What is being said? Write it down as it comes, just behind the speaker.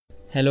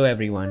Hello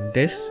everyone,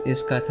 this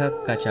is Kathak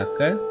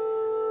Kachakkar.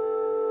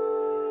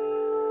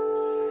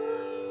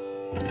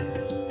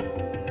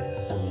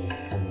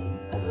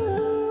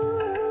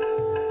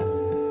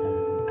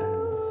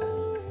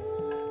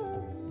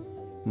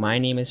 My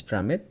name is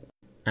Pramit,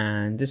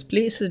 and this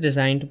place is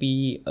designed to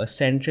be a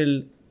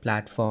central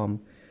platform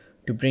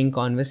to bring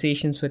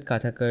conversations with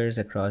Kathakars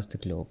across the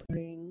globe.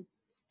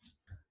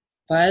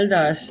 Payel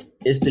Das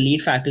is the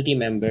lead faculty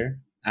member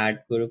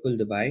at Gurukul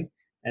Dubai,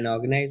 an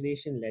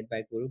organization led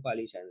by Guru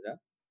Pali Chandra,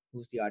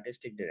 who's the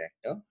artistic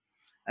director,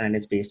 and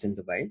it's based in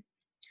Dubai.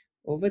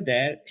 Over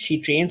there,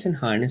 she trains and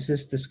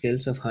harnesses the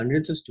skills of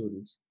hundreds of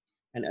students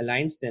and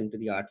aligns them to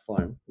the art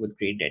form with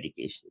great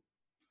dedication.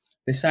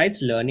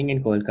 Besides learning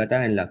in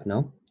Kolkata and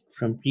Lucknow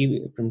from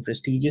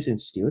prestigious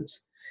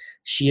institutes,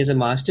 she is a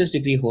master's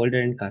degree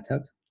holder in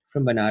Kathak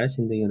from Banaras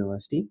Hindu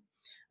University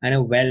and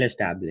a well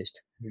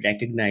established,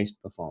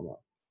 recognized performer.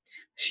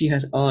 She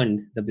has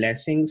earned the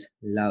blessings,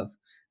 love,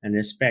 and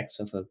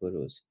respects of her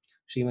gurus,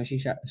 Srimati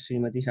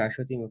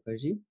Shashwati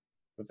Mukherjee,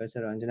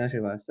 Professor Ranjana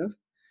Srivastav,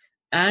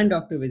 and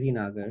Dr. Vidhi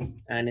Nagar,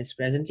 and is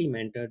presently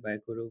mentored by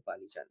Guru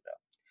Pali Chandra.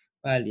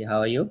 Pali, how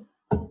are you?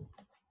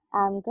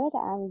 I'm good.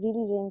 I'm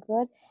really doing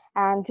good,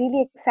 and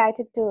really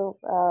excited to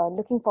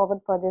looking forward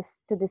for this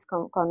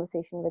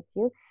conversation with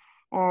you.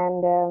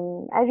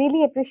 And I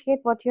really appreciate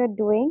what you're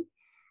doing.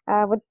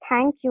 Would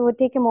thank you. Would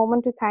take a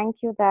moment to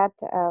thank you that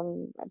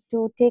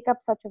to take up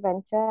such a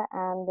venture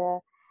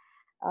and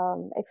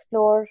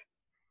explore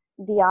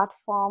the art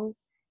form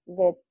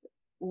with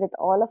with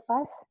all of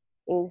us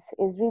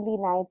is really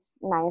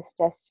nice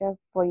gesture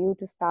for you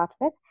to start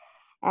with.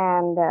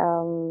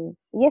 And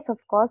yes, of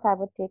course, I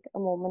would take a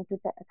moment to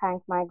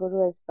thank my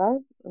guru as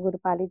well, Guru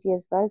Paliji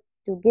as well,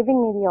 to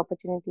giving me the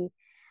opportunity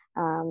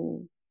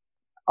um,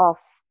 of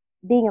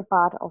being a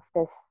part of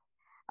this,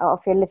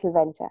 of your little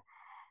venture.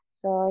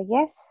 So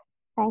yes,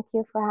 thank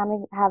you for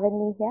having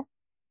me here.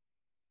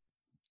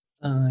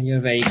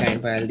 You're very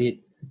kind,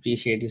 Pali.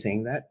 Appreciate you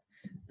saying that.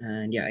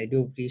 And yeah, I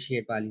do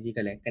appreciate Paliji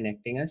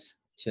connecting us.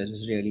 So it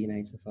was really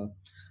nice of her.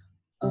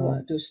 To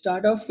Yes.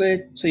 start off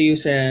with, so you're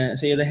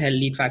the head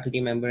lead faculty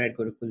member at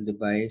Gurukul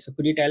Dubai. So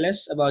could you tell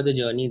us about the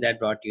journey that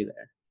brought you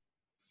there?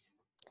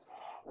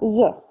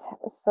 Yes.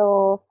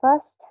 So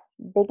first,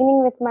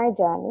 beginning with my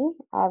journey,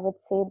 I would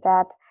say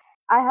that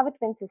I have a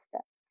twin sister.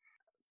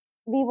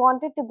 We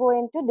wanted to go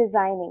into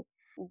designing,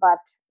 but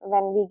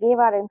when we gave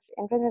our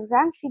entrance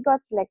exam, she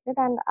got selected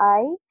and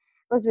I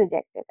was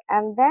rejected.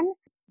 And then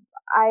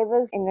I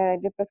was in a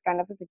depressed kind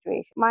of a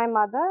situation. My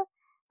mother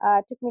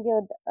took me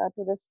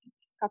to this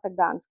Kathak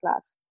dance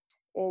class.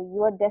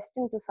 You are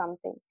destined to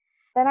something.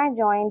 Then I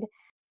joined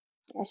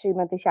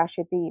Srimati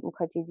Shashwati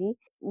Mukherjee ji,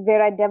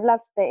 where I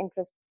developed the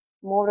interest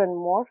more and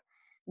more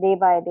day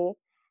by day.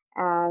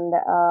 And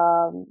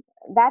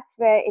that's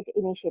where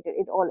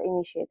it all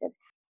initiated.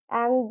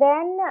 And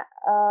then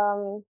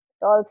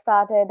it all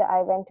started.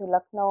 I went to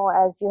Lucknow,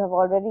 as you have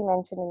already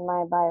mentioned in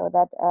my bio,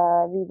 that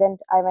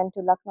I went to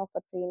Lucknow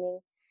for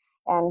training,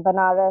 and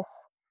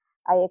Banaras.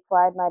 I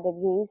acquired my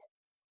degrees.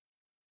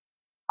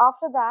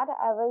 After that,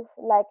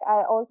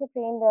 I also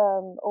trained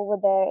over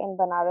there in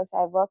Banaras.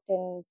 I worked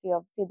in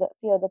few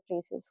other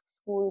places,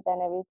 schools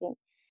and everything,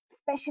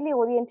 especially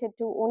oriented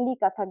to only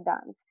Kathak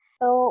dance.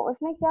 तो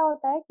उसमें क्या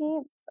होता है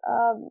कि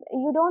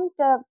you don't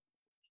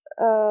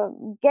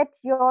get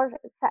your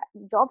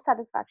job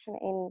satisfaction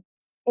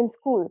in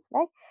schools,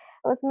 right?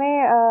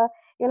 उसमें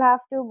you'll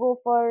have to go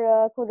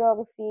for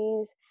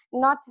choreographies,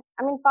 not,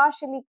 I mean,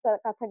 partially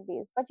Kathak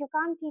based, but you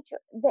can't teach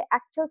the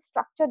actual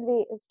structured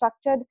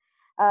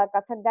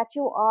Kathak that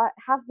you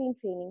have been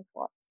training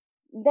for.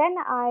 Then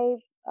I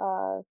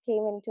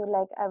came into,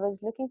 like, I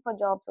was looking for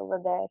jobs over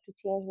there to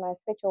change my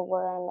switch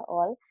over and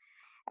all.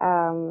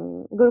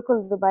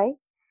 Gurukul Dubai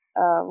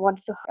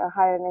wanted to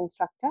hire an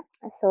instructor.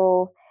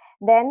 So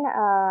then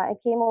I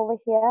came over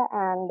here,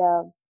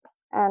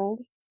 and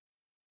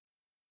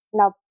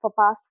now for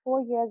past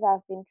 4 years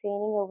I've been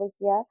training over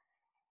here.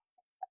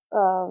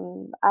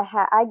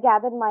 I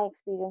gathered my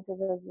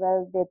experiences as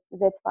well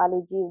with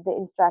Paliji, the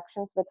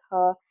instructions with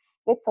her,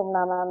 with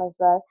Somna ma'am as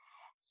well.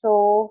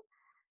 So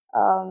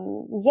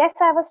yes,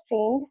 I was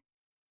trained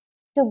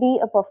to be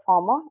a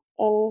performer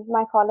in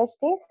my college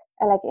days,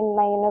 like in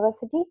my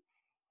university,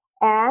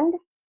 and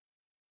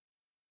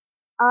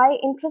I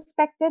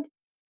introspected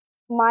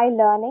my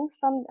learnings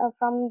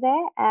from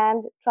there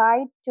and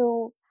tried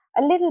to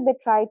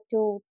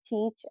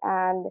teach.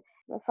 And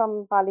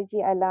from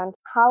Paliji I learned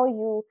how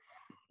you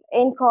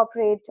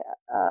incorporate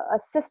a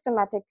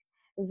systematic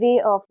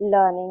way of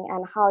learning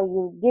and how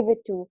you give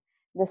it to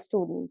the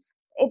students.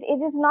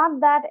 It is not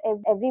that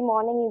every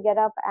morning you get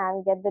up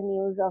and get the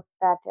news of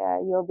that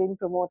you're being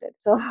promoted.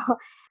 So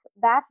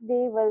that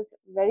day was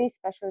very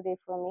special day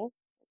for me.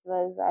 It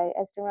was,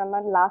 I still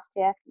remember last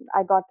year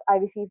I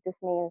received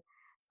this mail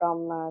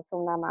from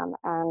Somna ma'am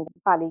and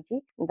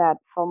Paliji that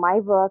for my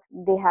work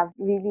they have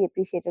really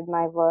appreciated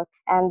my work,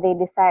 and they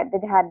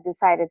had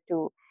decided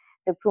to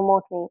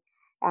promote me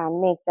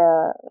and make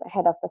the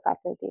head of the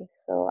faculty.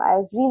 So I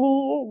was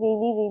really,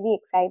 really, really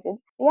excited.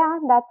 Yeah,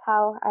 that's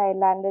how I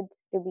landed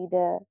to be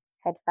the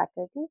head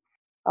faculty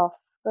of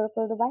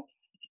Gurukul Dubai.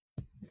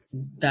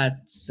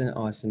 That's an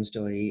awesome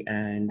story.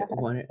 And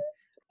one,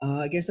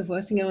 I guess the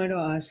first thing I want to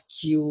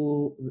ask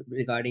you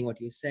regarding what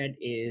you said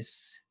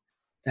is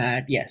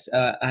that yes,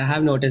 I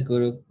have noticed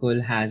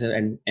Gurukul has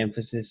an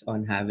emphasis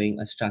on having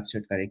a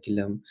structured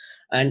curriculum,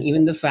 and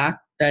even the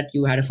fact that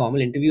you had a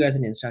formal interview as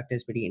an instructor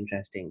is pretty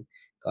interesting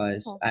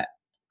because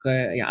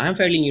yeah, I'm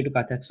fairly new to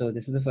Kathak, so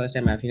this is the first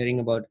time I'm hearing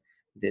about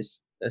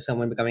this.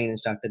 Someone becoming an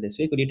instructor this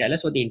way. Could you tell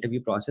us what the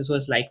interview process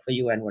was like for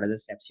you and what are the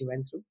steps you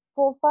went through?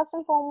 For first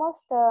and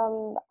foremost,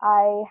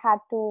 I had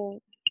to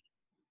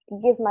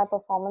give my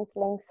performance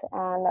links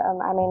and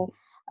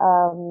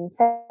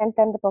send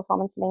them the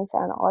performance links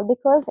and all,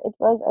 because it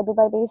was a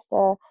Dubai based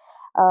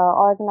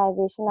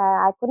organization.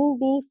 I couldn't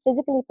be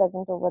physically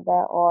present over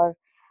there or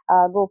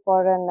go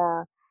for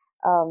an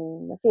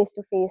face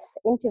to face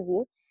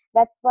interview.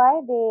 That's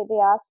why they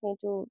asked me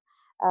to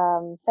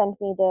send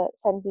me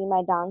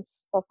my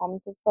dance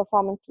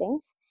performance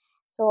links.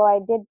 So I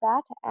did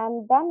that,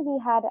 and then we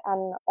had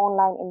an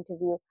online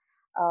interview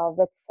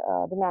with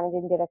the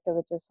managing director,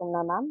 which is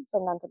Somna ma'am,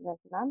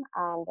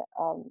 and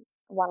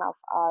one of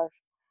our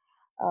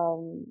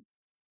um,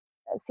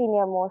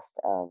 senior most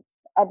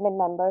admin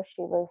members.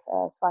 She was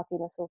Swati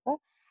Masukar.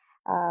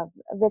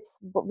 With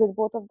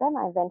both of them,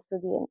 I went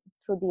through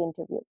the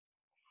interview.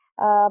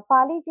 With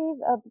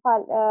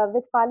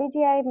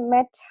Paliji, I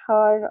met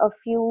her a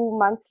few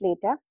months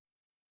later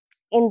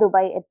in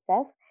Dubai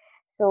itself.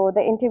 So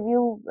the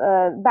interview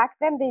back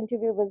then, the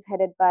interview was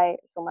headed by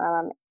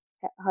Sumana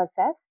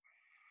herself,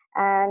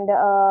 and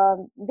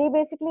they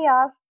basically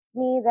asked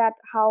me that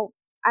how,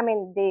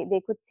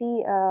 they could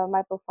see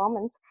my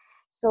performance.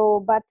 So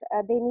but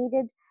they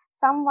needed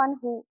someone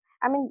who,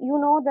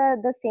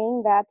 the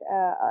saying that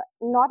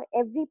not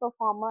every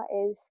performer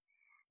is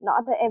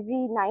not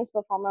every nice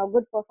performer, a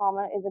good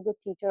performer is a good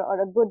teacher,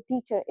 or a good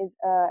teacher is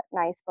a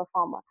nice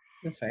performer.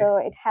 That's right. So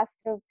it has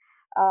to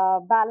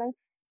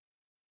balance,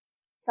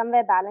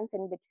 balance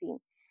in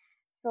between.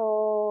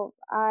 So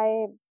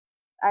I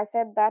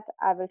said that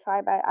I will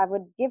try, but I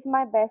would give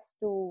my best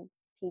to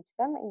teach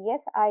them.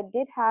 Yes, I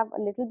did have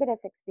a little bit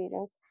of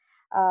experience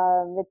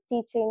with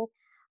teaching.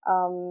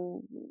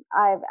 Um,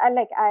 I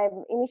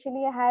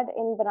initially had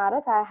in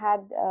Banaras, I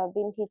had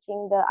been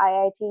teaching the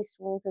IIT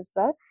students as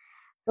well.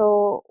 So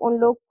उन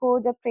लोग को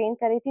जब train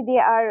करी थी, they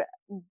are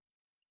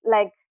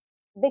like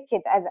big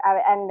kids,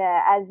 and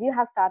as you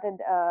have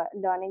started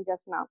learning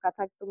just now,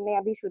 Kathak तुमने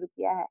अभी शुरू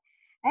किया है,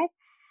 right?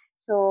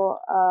 So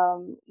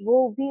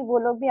वो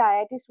लोग भी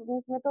IIT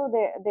students में तो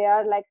they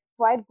are like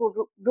quite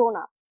grown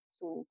up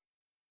students.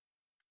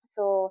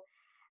 So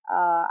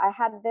I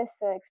had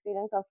this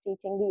experience of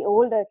teaching the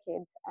older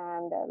kids,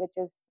 and which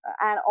is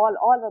and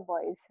all the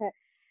boys,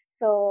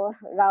 so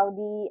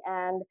rowdy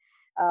and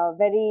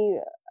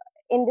very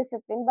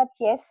indisciplined. But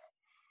yes,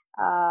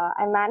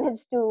 I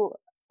managed to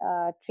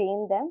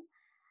train them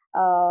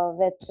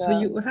with So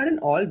you had an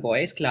all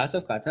boys class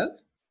of Kathak?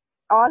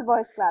 all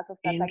boys class of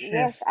Kathak.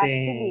 Yes,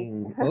 actually.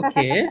 Interesting.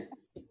 Okay.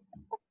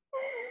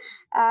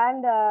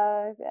 And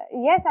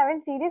yes, I mean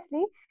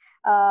seriously,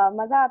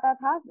 मजा आता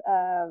था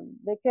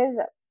because,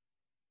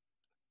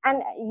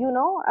 and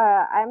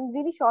I'm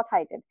really short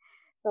heighted.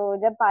 So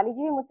जब पाली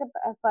जी मुझसे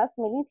first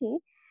मिली थी,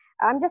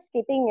 I'm just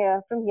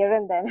skipping from here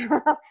and then.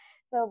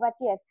 So but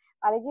yes,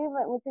 पाली जी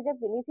मुझसे जब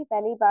मिली थी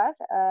पहली बार,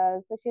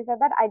 so she said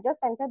that I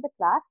just entered the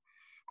class,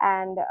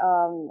 and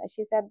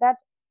she said that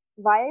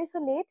why are you so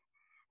late?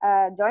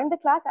 Join the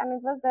class, and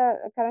it was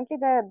the currently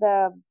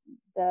the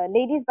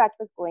ladies batch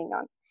was going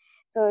on.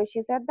 So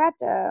she said that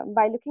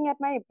by looking at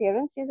my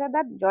appearance, she said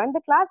that join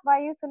the class. Why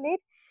are you so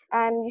late?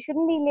 And you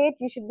shouldn't be late.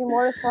 You should be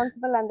more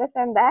responsible, and this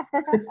and that.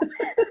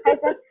 I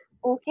said,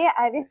 okay.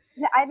 I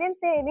didn't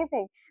say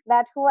anything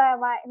that who I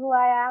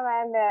am,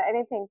 and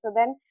anything. So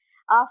then,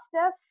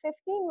 after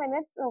 15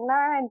 minutes,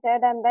 Umna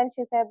entered, and then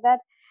she said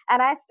that,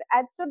 and I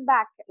stood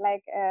back,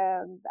 like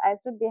I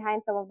stood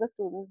behind some of the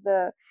students.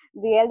 The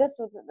elder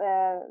students,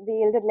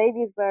 the elder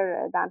ladies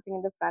were dancing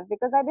in the front,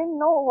 because I didn't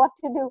know what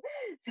to do.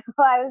 So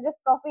I was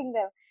just copying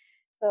them.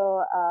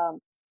 So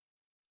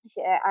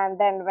and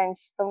then when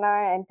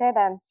Sona entered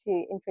and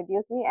she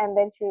introduced me, and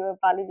then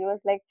Paliji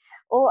was like,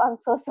 "Oh, I'm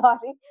so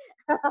sorry,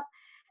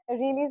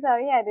 really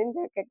sorry, I didn't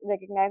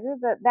recognize you."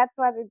 That's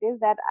what it is,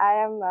 that I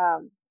am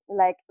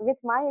like,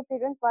 with my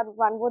appearance,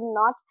 one would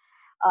not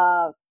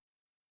uh,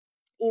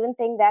 even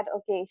think that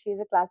okay, she's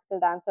a classical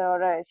dancer,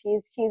 or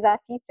she's our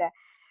teacher.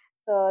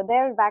 So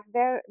back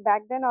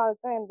then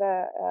also in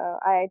the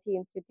IIT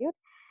Institute,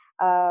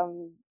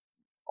 um,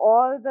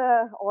 all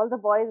the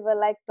boys were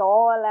like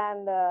tall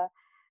and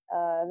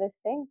this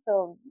thing.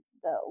 So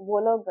the वो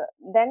लोग,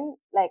 then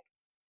like,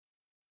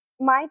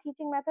 my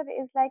teaching method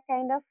is like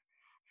kind of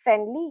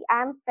friendly.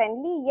 I'm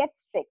friendly yet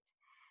strict.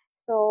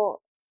 So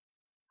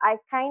I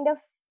kind of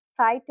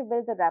tried to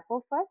build the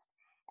rapport first,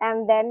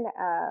 and then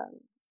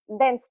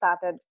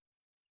started.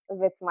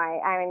 with my,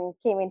 I mean,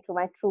 came into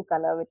my true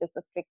color, which is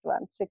the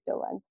stricter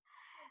ones.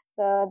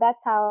 So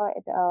that's how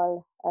it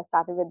all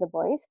started with the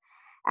boys.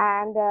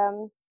 And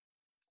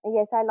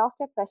yes, I lost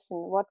your question.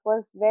 What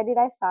was, where did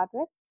I start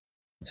with?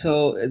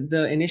 So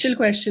the initial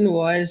question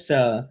was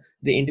the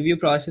interview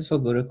process for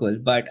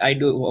Gurukul, but I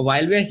do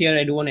while we're here,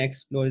 I do want to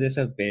explore this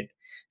a bit.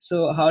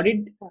 So how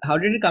did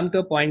it come to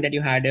a point that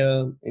you had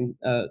a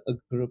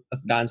group, a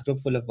dance group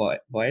full of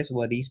boys?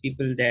 Were these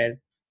people there?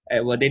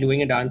 Were they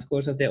doing a dance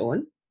course of their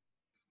own?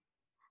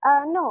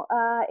 No,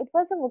 it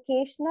was a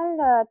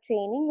vocational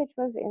training which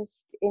was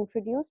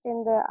introduced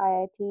in the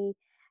IIT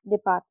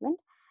department,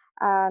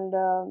 and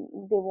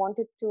they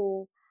wanted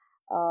to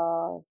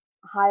uh,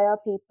 hire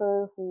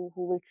people who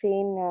will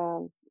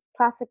train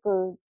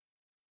classical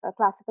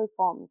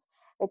forms,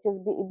 which is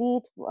be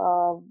it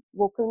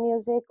vocal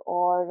music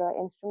or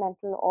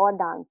instrumental or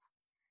dance.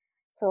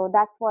 So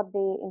that's what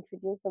they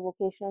introduced the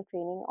vocational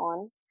training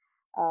on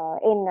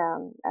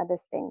in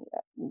this thing,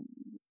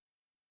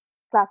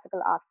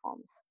 classical art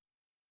forms.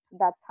 So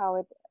that's how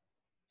it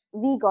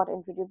we got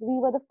introduced. We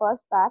were the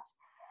first batch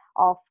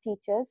of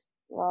teachers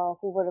who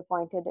were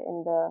appointed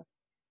in the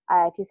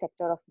IIT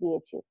sector of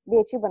BHU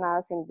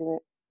Banaras Hindu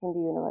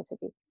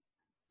University.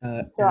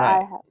 So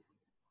Right.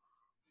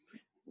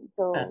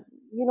 Uh,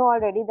 you know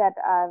already that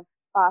I've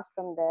passed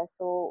from there.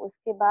 So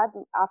uske baad,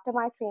 after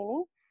my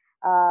training,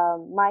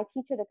 my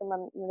teacher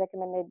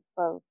recommended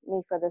for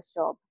me for this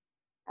job,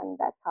 and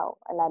that's how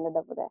I landed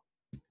over there.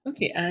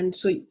 okay, and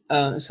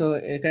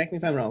correct me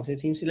if I'm wrong. So it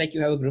seems like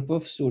you have a group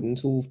of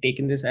students who've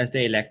taken this as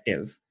their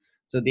elective,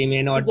 so they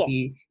may not be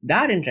Yes.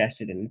 that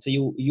interested in it. So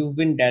you've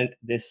been dealt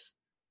this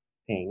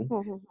thing.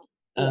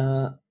 Yes.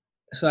 Uh,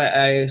 so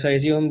I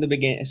assume the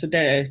begin. So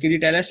could you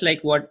tell us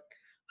like what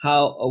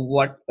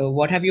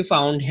have you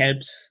found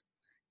helps?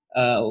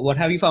 What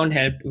have you found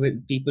helped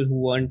with people who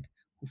want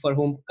for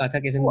whom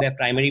Kathak isn't Wha- their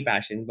primary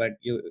passion, but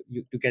you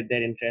to get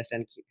their interest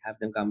and have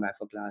them come back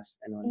for class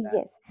and all that.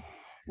 Yes.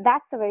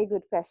 That's a very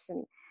good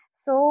question.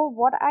 So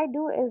what I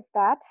do is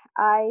that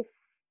I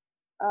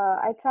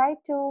try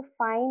to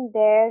find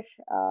their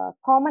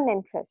common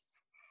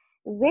interests,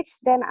 which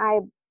then I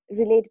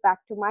relate back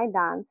to my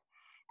dance.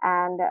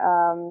 And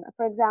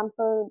for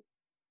example,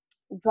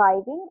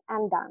 driving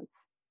and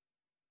dance,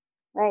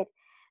 right?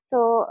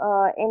 So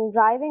in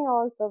driving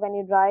also, when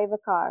you drive a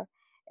car,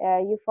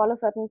 you follow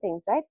certain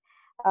things, right?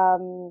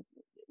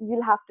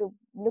 You'll have to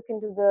look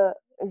into the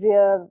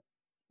rear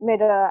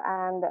mirror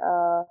and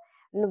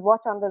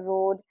watch on the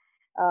road.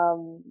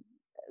 um,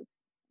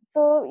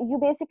 so you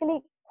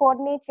basically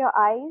coordinate your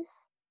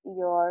eyes,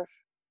 your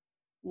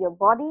your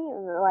body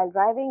while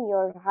driving.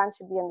 Your hands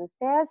should be on the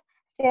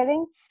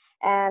steering,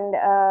 and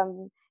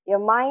your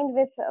mind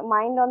with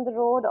mind on the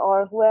road,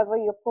 or whoever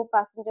your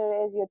co-passenger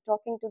is, you're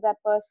talking to that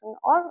person,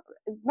 or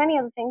many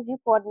other things you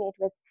coordinate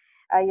with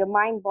your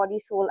mind, body,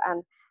 soul,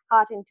 and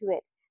heart into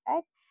it,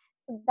 right?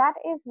 So that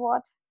is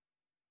what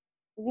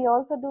we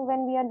also do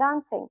when we are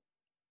dancing.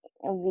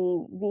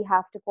 We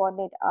have to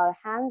coordinate our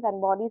hands and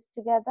bodies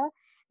together.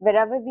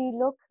 Wherever we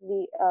look,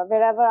 we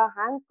wherever our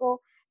hands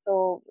go,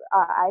 so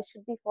our eyes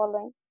should be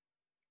following.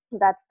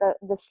 That's the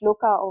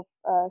shloka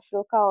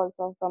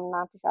also from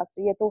Natya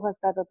Shastra. Yato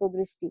hasta tato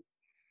drishti.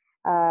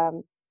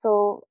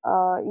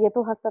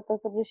 Yato hasta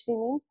tato drishti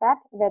means that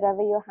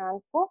wherever your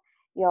hands go,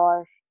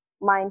 your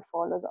mind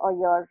follows or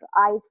your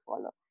eyes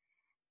follow.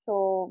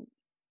 So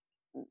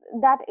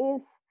that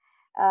is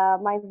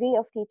my way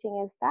of teaching,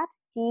 is that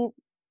he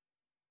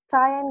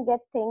try and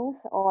get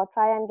things or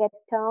try and get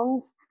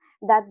terms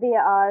that they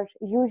are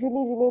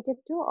usually related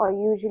to or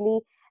usually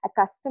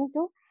accustomed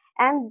to,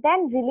 and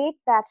then relate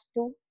that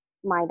to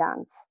my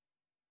dance,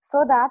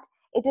 so that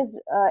it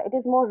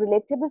is more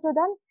relatable to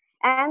them,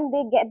 and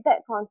they get that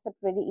concept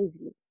very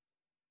easily.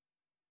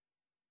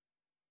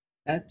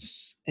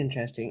 That's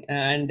interesting.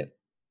 And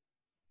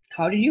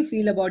how did you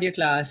feel about your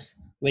class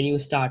when you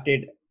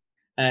started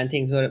and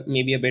things were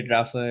maybe a bit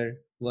rougher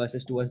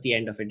versus towards the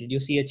end of it? Did you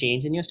see a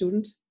change in your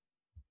students?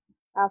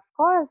 Of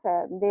course,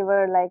 they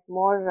were like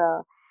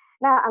more.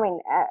 Now, I mean,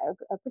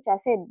 कुछ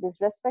ऐसे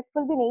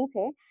disrespectful भी नहीं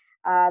थे.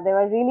 They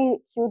were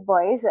really cute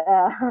boys.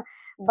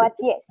 But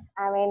yes,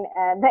 I mean,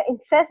 the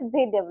interest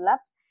they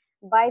developed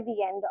by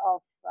the end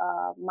of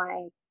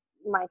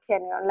my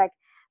tenure. Like,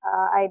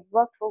 I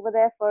worked over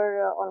there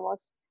for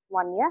almost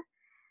 1 year.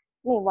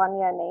 No, 1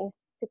 year, no,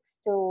 6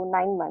 to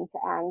 9 months.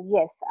 And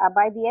yes,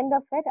 by the end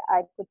of it,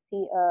 I could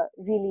see a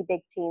really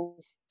big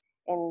change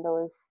in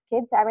those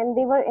kids. I mean,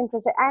 they were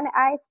interested, and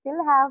I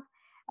still have.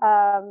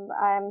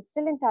 I'm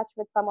still in touch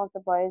with some of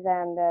the boys,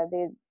 and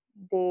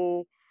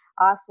they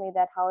ask me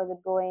that how is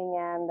it going,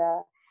 and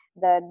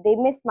that they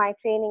miss my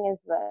training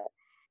as well.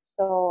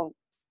 So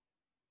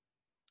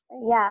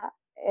yeah,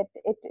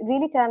 it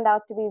really turned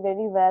out to be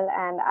very well,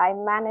 and I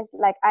managed.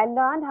 Like, I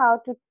learned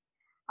how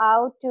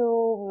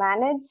to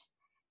manage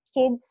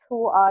kids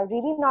who are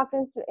really not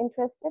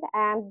interested,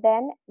 and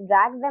then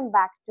drag them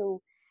back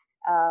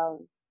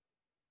um,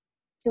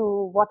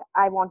 to what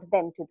I want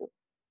them to do.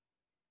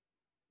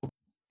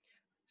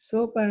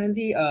 So,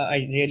 Pandi,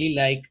 I really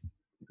like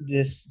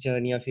this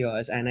journey of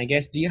yours, and I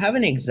guess, do you have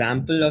an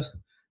example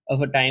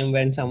of a time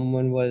when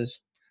someone was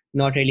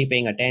not really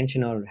paying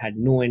attention or had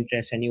no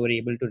interest, and you were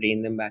able to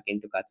rein them back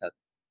into Kathak?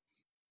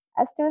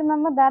 I still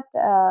remember that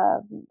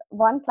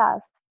one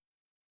class,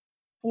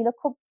 ये लोग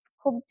खूब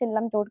खूब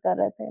चिल्लम चोट कर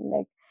रहे थे,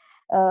 like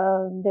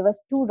they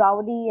was too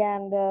rowdy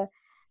and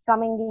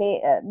coming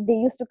late, they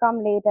used to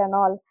come late and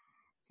all.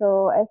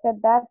 So I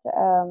said that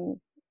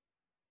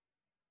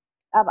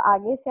अब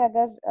आगे से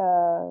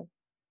अगर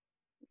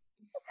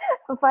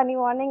funny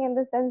warning in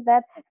the sense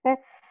that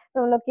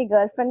तुम लोग की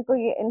गर्लफ्रेंड को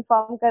ये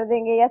इन्फॉर्म कर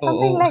देंगे या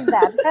something Oh, like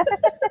that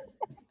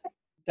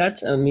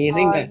that's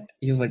amazing और that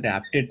you've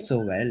adapted so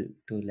well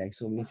to like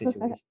so many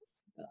situations.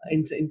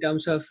 In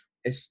terms of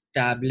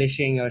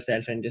establishing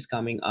yourself and just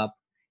coming up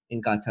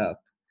in Kathak,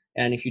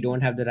 and if you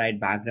don't have the right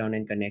background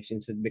and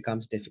connections, it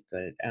becomes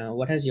difficult.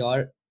 What has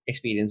your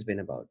experience been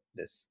about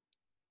this?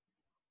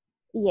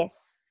 Yes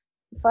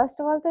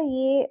first of all तो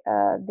ये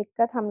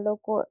दिक्कत हम लोग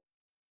को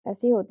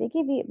ऐसी होती है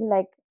कि we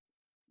like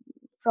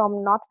from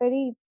not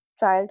very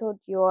childhood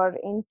you are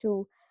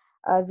into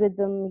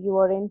rhythm, you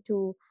are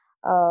into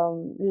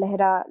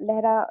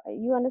lehra.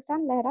 You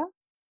understand lehra?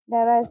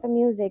 Lehra is the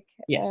music,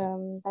 Yes.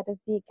 that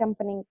is the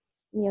accompanying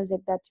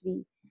music that we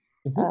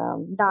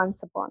Hmm.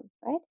 dance upon,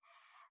 right?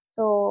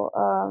 So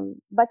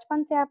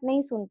बचपन से आप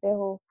नहीं सुनते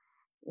हो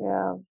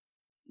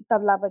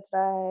तबला बज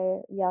रहा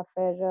है या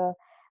फिर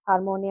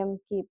हारमोनियम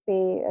की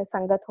पे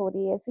संगत हो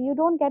रही है, so you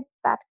don't get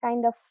that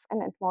kind of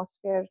an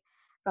atmosphere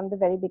from the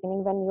very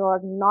beginning when you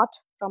are not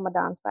from a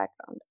dance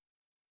background.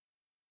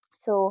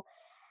 So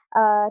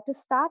to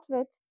start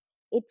with,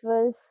 it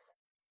was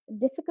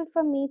difficult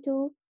for me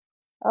to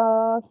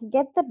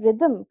get the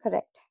rhythm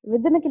correct,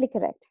 rhythmically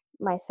correct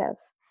myself.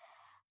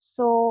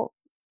 So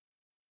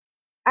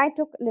I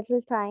took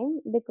little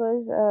time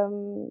because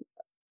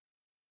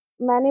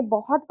मैंने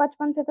बहुत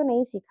बचपन से तो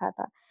नहीं सीखा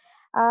था.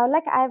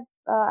 Like I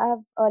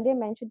have earlier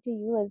mentioned to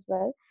you as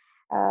well,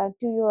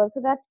 to you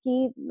also that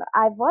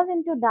I was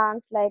into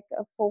dance like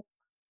folk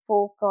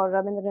or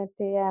Rabindra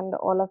Nritya and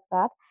all of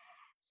that.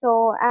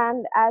 So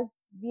and as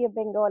we are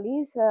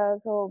Bengalis,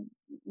 so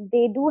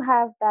they do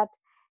have that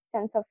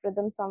sense of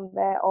rhythm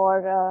somewhere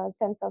or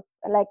sense of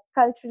like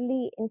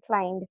culturally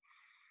inclined.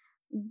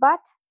 But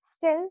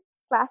still,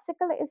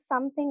 classical is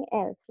something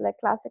else. Like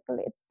classical,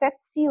 it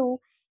sets you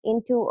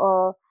into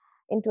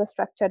a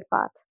structured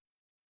path.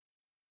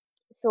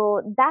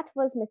 So that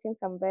was missing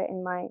somewhere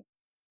in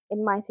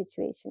my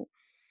situation.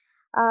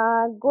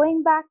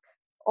 Going back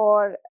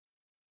or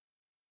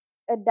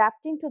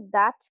adapting to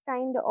that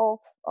kind of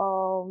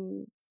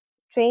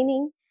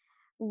training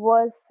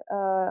was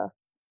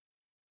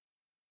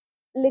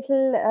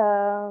little,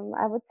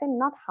 I would say,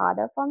 not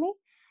harder for me.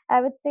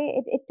 I would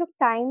say it took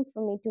time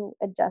for me to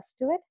adjust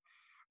to it.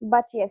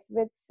 But yes,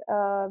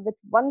 with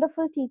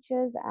wonderful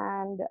teachers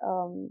and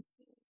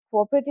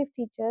cooperative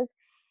teachers,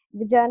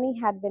 the journey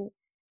had been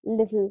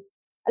little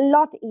a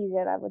lot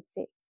easier, I would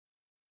say.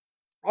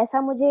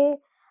 ऐसा मुझे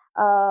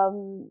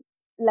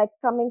like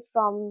coming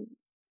from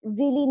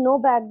really no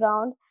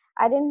background,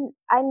 I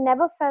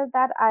never felt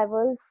that I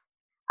was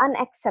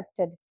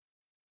unaccepted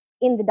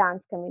in the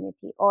dance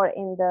community or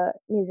in the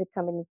music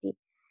community.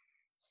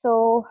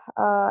 So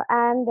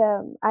and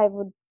I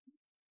would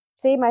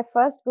say my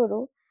first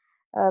guru,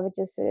 which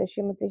is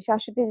Shrimati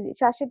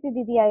Shashwati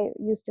Didi, I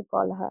used to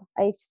call her,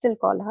 I still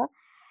call her.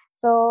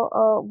 So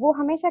वो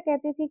हमेशा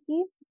कहती थी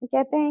कि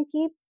कहते हैं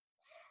कि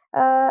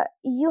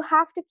you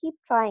have to keep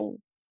trying.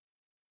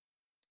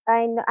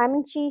 I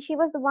mean, she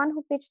was the one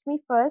who pitched me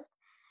first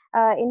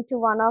into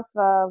one of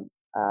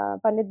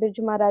Pandit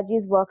Birju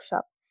Maharajji's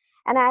workshop,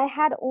 and I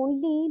had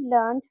only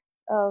learned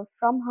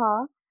from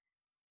her.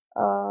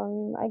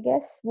 I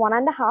guess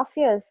 1.5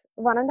 years,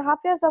 1.5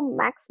 years, or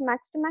max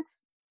to max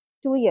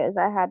 2 years.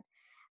 I had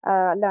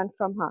learned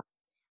from her.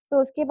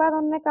 तो उसके बाद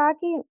उन्होंने कहा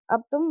कि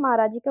अब तुम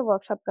महाराज जी का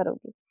workshop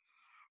करोगी.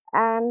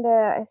 And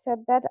I said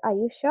that, are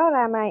you sure?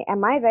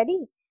 Am I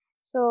ready?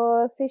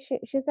 So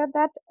she said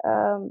that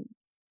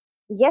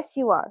yes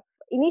you are.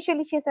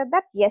 Initially she said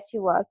that yes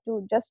you are,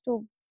 to just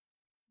to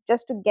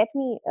get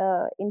me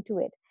into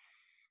it.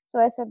 So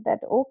I said that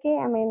okay,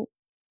 I mean,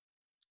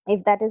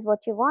 if that is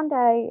what you want,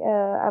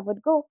 I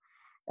would go.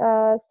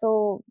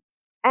 So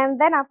and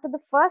then after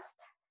the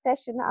first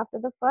session, after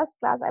the first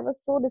class, I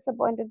was so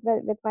disappointed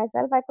with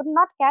myself. I could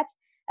not catch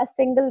a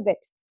single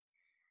bit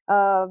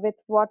with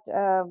what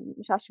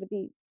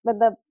Shashwati, but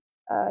the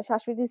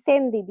Shashwati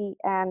Sen Didi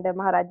and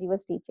Maharaji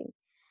was teaching.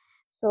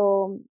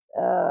 So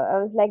I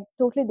was like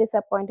totally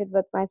disappointed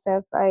with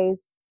myself.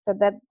 Said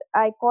that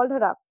I called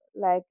her up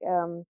like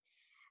um,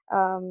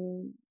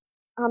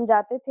 हम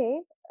जाते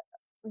थे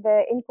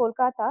in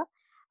Kolkata.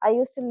 I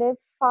used to live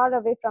far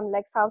away from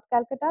like South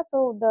Calcutta,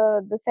 so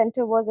the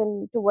center was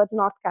in towards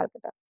North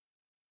Calcutta.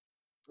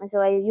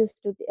 So I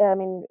used to, I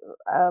mean,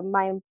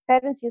 my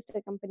parents used to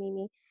accompany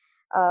me.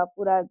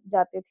 पूरा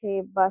जाते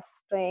थे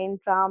bus, train,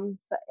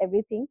 trams,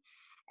 everything.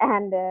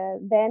 And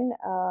then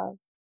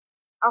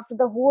after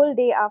the whole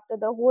day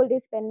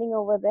spending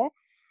over there,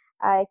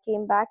 I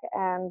came back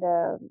and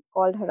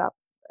called her up.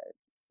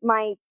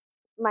 my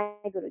my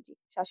Guruji,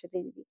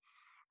 Shashwati Didi.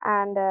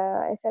 And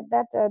I said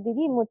that,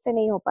 Didi, mujhse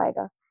nahi ho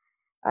payega.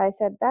 I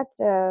said that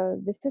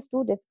this is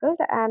too difficult,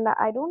 and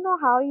I don't know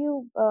how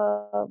you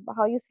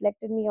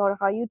selected me or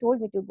how you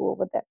told me to go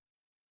over there.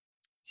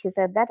 She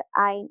said that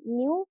I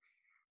knew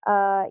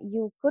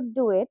you could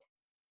do it.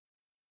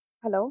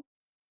 Hello.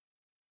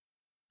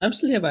 I'm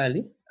still here,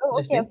 Payal. Oh, okay,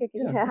 Listening. okay, okay.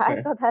 Yeah, I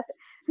sure. saw that.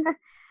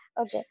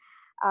 Okay.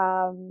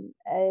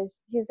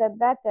 She said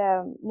that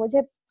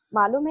मुझे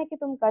मालूम है कि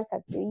तुम कर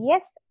सकती हो.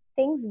 Yes,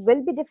 things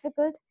will be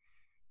difficult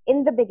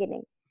in the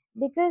beginning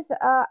because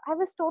I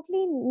was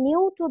totally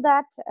new to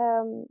that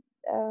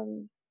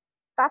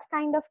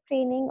kind of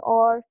training,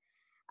 or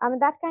I mean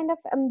that kind of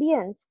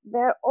ambience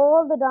where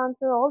all the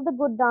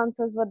good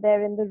dancers were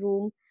there in the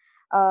room,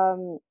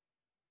 um,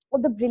 all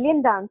the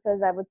brilliant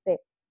dancers, I would say.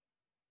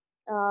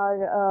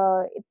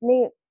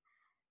 इतने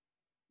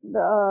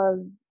uh,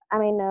 I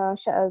mean,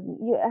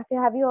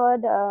 have you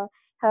heard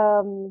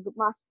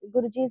Master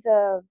Guruji's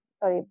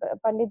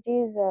Pandit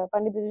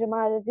Birju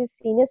Maharaj's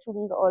senior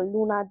students, all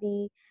Luna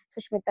Di,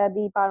 Sushmita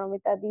Di,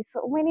 Paramita Di,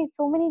 so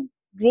many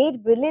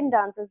great brilliant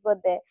dancers were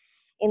there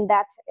in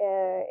that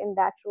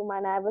room,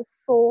 and I was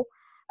so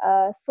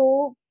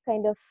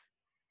kind of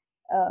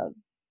uh,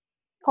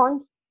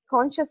 con-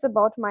 conscious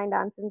about my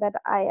dancing that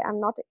I'm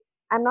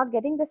not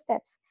getting the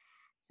steps.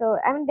 So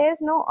I mean,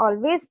 there's no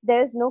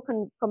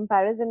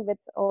comparison with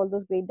all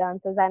those great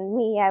dancers and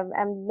me.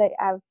 I'm like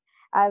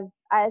I've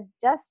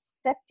just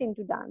stepped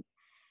into dance.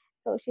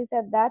 So she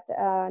said that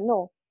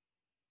no,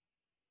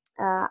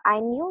 I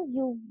knew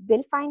you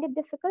will find it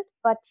difficult,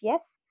 but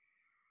yes,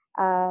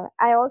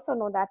 I also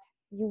know that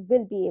you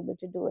will be able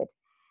to do it.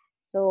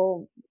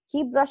 So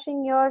keep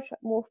brushing your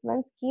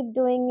movements, keep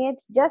doing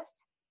it.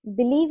 Just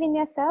believe in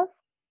yourself,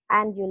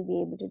 and you'll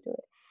be able to do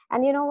it.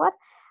 And you know what?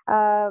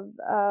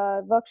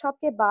 Workshop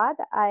ke baad,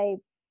 I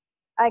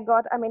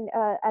got. I mean,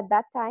 at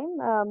that time,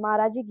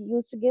 Maharaji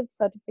used to give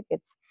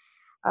certificates.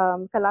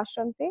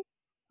 कलाश्रम से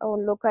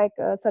उन लोग का एक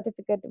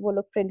certificate वो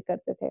लोग print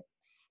करते थे.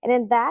 And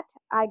in that,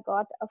 I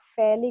got a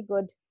fairly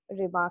good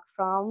remark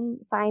from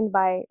signed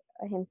by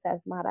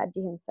himself,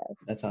 Maharaji himself.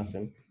 That's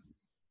awesome.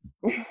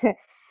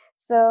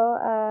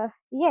 So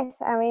yes,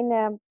 I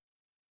mean,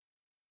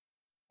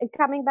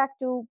 coming back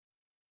to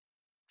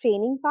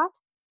training part,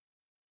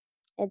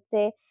 it's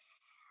a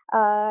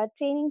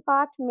training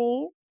part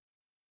may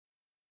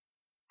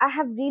I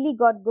have really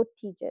got good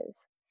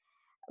teachers,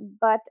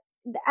 but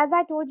as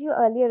I told you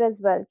earlier as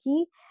well,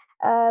 ki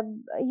uh,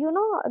 you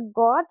know,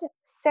 God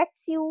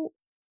sets you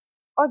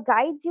or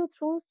guides you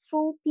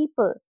through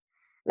people.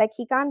 Like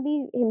he can't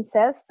be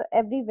himself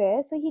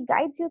everywhere, so he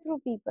guides you through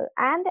people,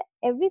 and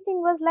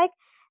everything was like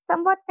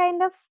somewhat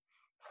kind of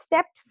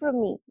stepped from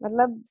me.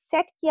 मतलब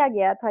set किया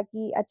गया था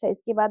कि अच्छा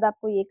इसके बाद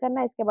आपको ये करना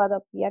है, इसके बाद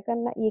आपको ये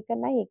करना है, ये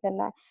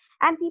करना है.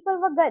 And people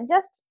were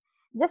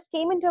just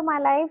came into my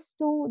lives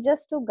to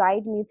just to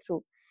guide me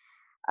through.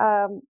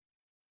 um,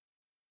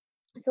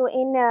 so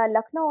in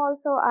Lucknow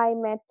also I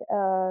met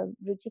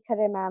Ruchi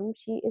Khare ma'am.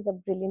 She is a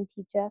brilliant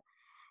teacher,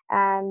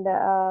 and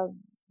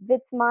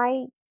with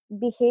my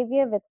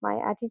behavior, with my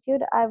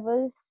attitude, I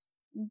was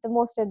the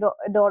most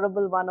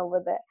adorable one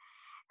over there.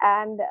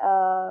 And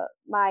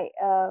my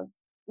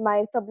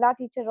tabla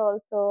teacher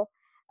also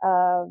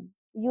uh,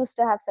 used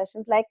to have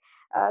sessions like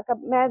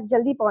मैं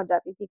जल्दी पहुंच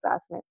जाती थी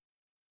class में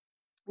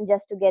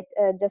just to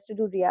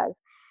do Riyaz.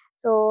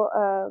 So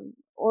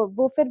और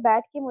वो फिर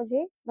बैठ के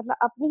मुझे मतलब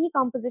अपनी ही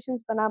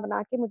compositions बना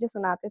बना के मुझे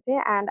सुनाते थे,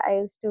 and I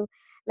used to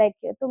like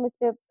तुम इस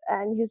पे,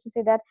 and he used to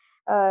say that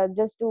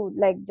just to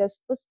like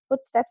just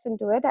put steps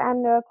into it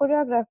and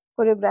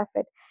choreograph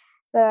it.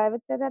 So I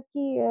would say that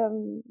कि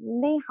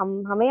नहीं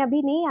हम हमें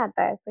अभी नहीं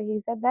आता है. So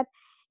he said that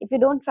if you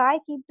don't try,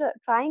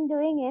 trying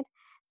doing it,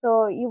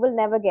 so you will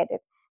never get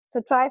it.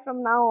 So try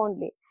from now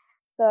only.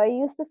 So I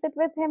used to sit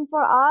with him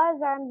for hours,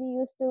 and we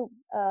used to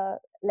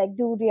like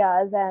do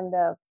riyaz and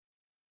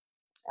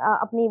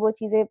अपनी वो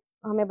चीजें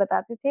हमें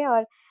बताते थे.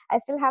 और I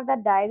still have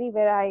that diary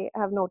where I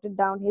have noted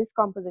down his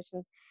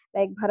compositions,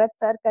 like Bharat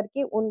sir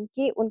करके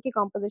उनके उनके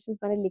compositions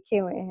मैंने लिखे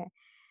हुए हैं.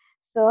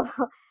 So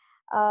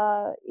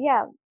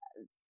yeah,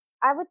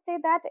 I would say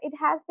that it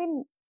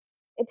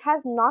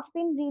has not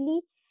been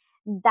really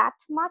that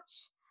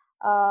much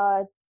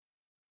uh,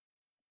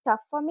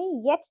 tough for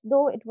me, yet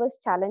though it was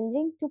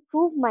challenging to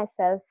prove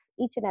myself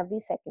each and every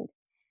second.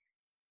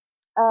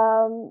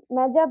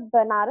 मैं जब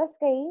बनारस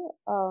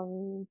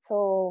गई,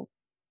 so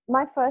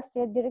my first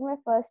year, during my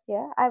first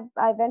year,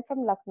 I went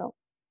from Lucknow.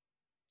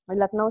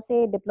 Lucknow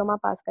से diploma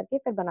pass करके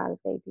फिर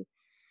बनारस गई थी.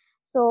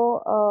 So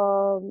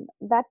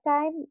that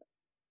time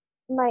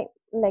my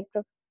like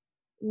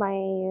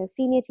my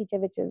senior teacher,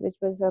 which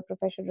was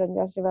Professor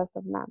Ranjan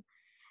Srivastava ma'am.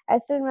 I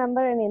still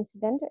remember an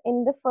incident.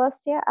 In the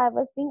first year, I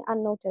was being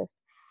unnoticed.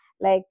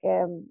 Like,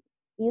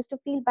 used to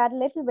feel bad a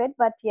little bit,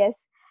 but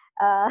yes,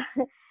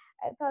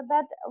 I thought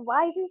that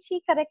why isn't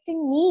she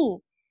correcting me?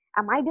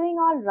 Am I doing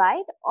all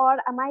right, or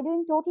am I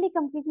doing totally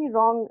completely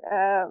wrong?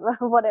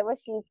 Whatever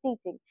she is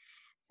teaching.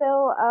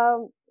 So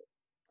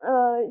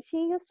she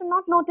used to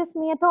not notice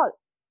me at all.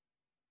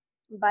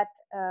 But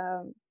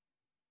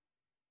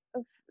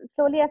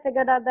slowly I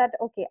figured out that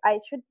okay,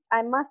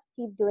 I must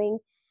keep doing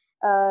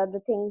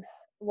the things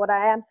what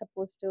I am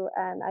supposed to.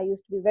 And I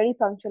used to be very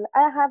punctual.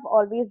 I have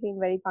always been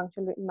very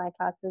punctual in my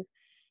classes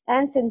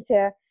and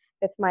sincere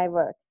with my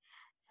work.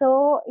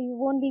 So you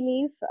won't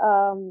believe.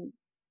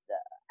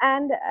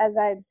 And as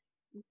I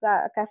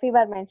काफी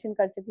बार mention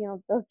कर चुकी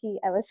हूँ तो कि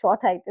I was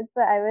short heighted,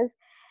 so I was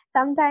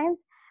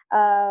sometimes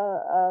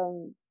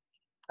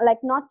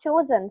like not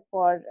chosen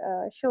for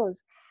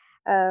shows.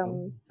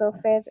 Oh. So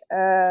फिर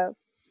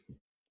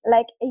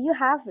like you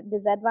have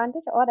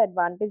disadvantage or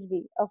advantage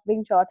भी of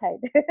being short height.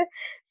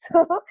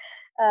 So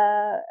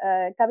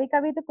कभी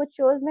कभी तो कुछ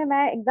shows में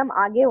मैं एकदम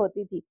आगे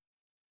होती थी,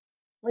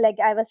 like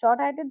I was short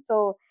heighted,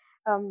 so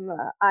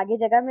आगे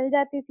जगह मिल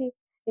जाती थी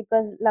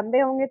because लंबे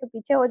होंगे तो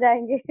पीछे हो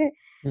जाएंगे.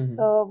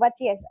 So Mhm. but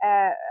yes,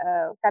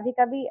 कभी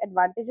कभी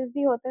advantages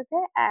भी होते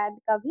थे and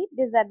कभी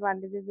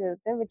disadvantages भी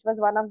होते थे, which was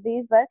one of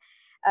these where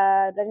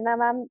Rajna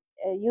ma'am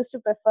used to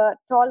prefer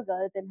tall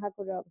girls in her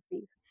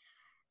choreographies.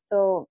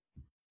 So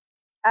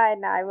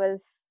and I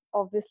was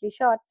obviously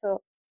short,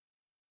 so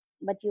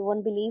but you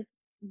won't believe,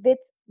 with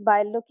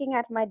by looking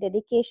at my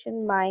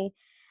dedication, my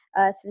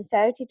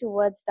sincerity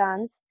towards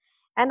dance,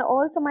 and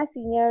also my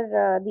senior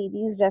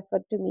didis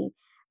referred to me,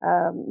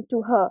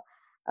 to her,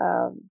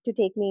 to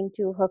take me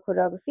into her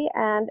choreography.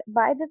 And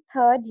by the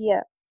third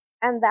year,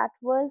 and that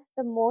was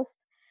the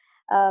most,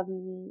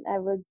 I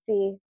would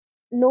say,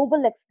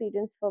 noble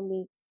experience for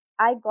me.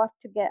 I got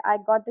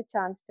the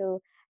chance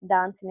to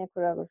dance in a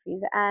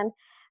choreographies. And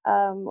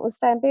उस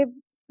time पे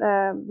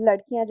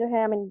लड़कियां जो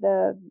है, I mean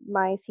the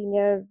my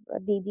senior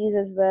didis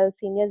as well,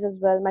 seniors as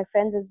well, my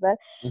friends as well,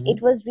 it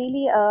Mhm. was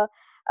really a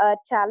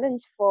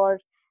challenge for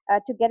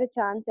to get a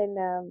chance in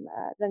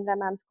Ranjana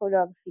ma'am's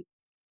choreography.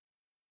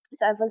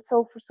 So I felt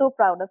so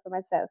proud of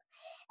myself.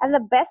 And the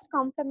best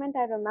compliment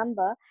I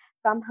remember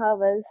from her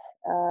was,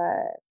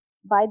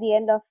 by the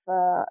end of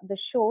the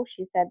show,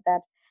 she said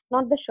that,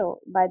 not the show,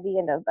 by the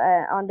end of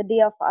on the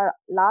day of our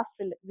last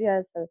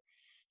rehearsal,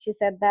 she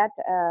said that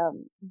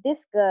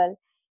this girl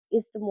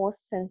is the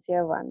most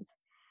sincere ones.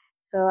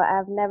 So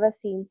I've never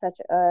seen such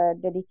a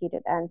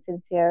dedicated and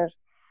sincere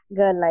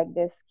girl like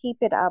this. Keep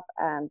it up,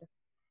 and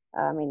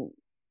I mean,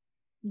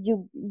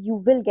 you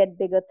will get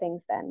bigger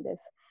things than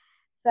this.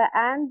 So,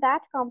 and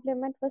that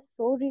compliment was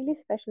so really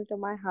special to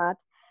my heart.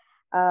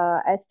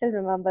 I still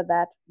remember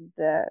that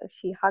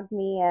she hugged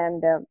me,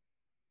 and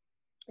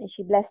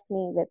she blessed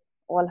me with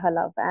all her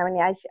love. I mean,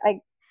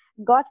 I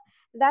got,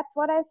 that's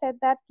what I said,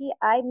 that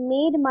I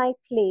made my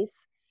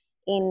place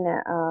in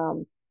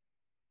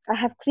I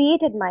have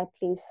created my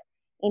place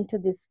into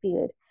this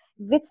field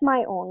with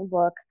my own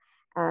work.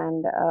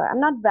 And I'm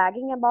not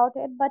bragging about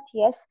it, but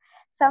yes,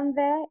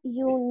 somewhere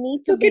you need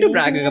It's to okay to believe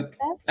brag. in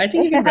yourself. I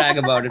think you can brag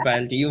about it,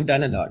 Payal. You've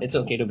done a lot. It's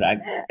okay to brag.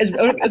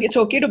 It's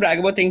okay to brag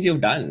about things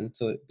you've done.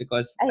 So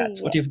because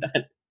that's what Yes. you've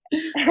done.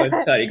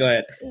 But sorry, go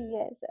ahead.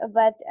 Yes,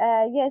 but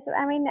yes,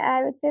 I mean,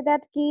 I would say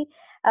that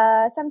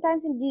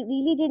sometimes you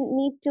really didn't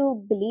need to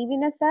believe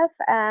in yourself,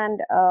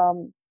 and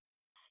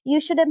you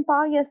should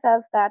empower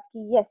yourself that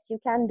yes, you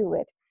can do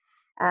it.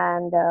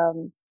 And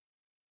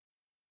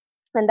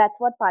and that's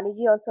what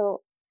Paliji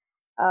also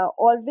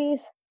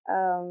always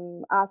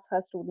asks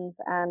her students.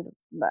 And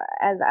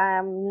as I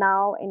am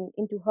now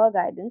into her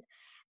guidance,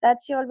 that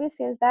she always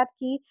says that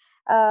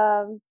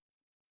um,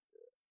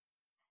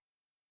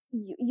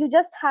 you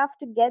just have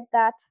to get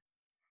that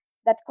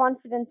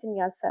confidence in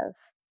yourself,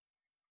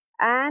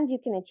 and you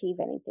can achieve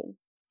anything.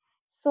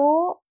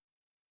 So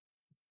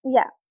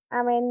yeah,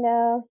 I mean,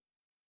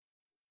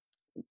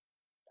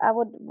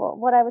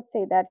 what I would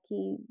say that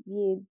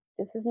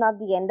this is not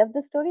the end of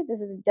the story.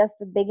 This is just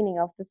the beginning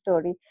of the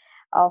story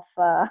of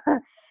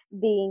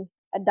being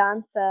a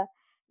dancer,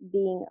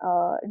 being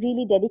a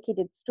really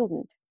dedicated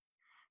student.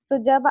 So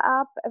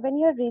when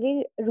you're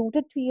really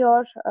rooted to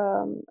your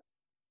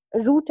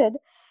rooted,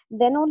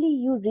 then only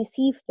you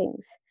receive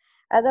things.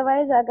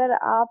 Otherwise, अगर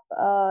आप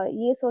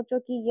ये सोचो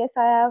कि yes,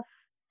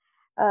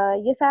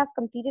 I have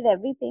completed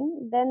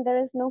everything, then there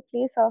is no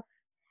place of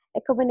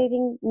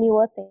accommodating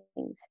newer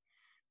things.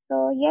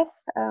 So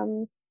yes,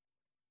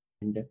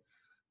 And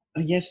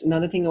yes,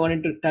 another thing I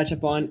wanted to touch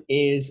upon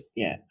is,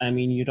 yeah, I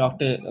mean, you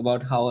talked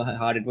about how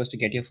hard it was to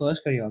get your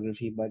first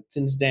choreography, but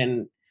since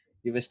then,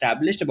 you've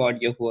established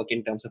about your work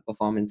in terms of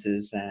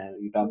performances,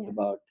 and you talked yeah.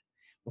 about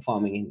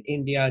performing in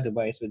India,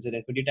 Dubai,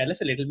 Switzerland. Could you tell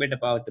us a little bit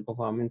about the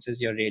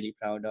performances you're really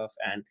proud of,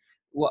 and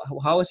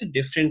how is it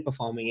different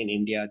performing in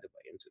India,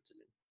 Dubai, and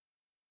Switzerland?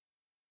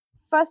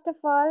 First of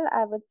all,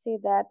 I would say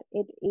that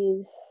it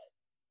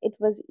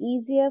was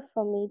easier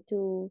for me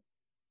to,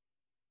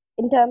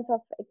 in terms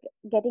of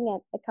getting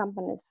an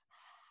accompanist.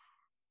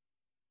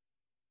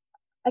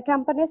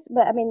 Accompanist,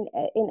 but I mean,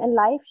 in a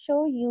live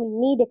show, you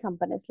need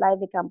accompanist,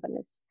 live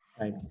accompanist.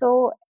 Right.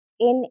 So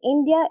in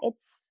India,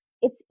 it's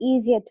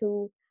easier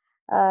to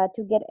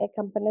get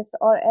accompanist,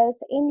 or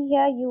else in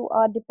here you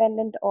are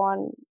dependent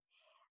on,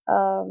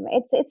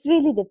 it's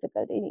really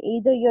difficult.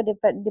 Either you're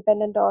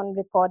dependent on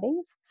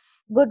recordings,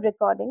 good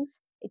recordings,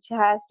 it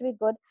has to be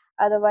good.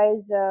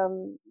 Otherwise,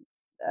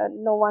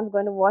 no one's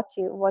going to watch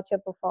your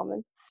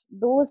performance.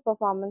 Those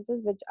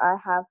performances which I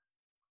have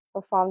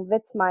performed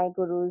with my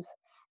gurus,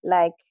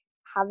 like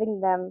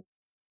having them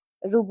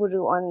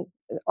ruburu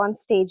on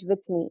stage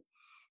with me,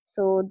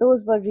 so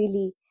those were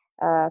really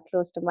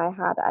close to my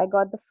heart. I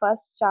got the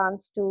first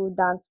chance to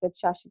dance with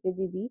Shashiti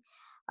Didi,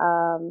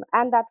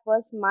 and that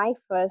was my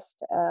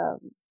first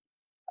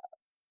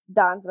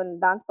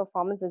dance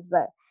performance as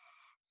well.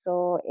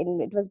 So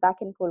it was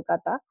back in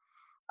Kolkata.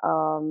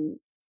 Um,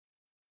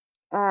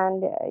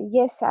 and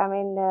yes, I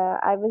mean,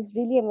 I was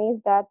really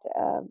amazed that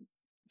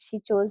she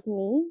chose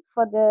me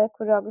for the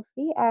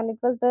choreography, and it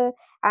was the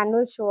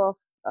annual show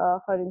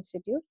of her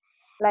institute.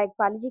 Like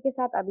पाली जी के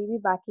साथ अभी भी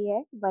बाकी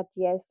है, but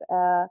yes,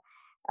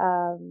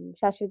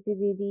 Shashwati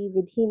Didi,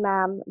 with Vidhi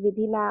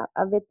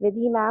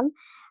ma'am,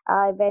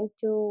 I went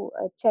to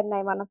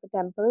Chennai, one of the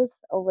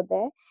temples over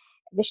there,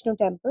 Vishnu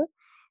temple,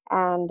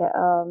 and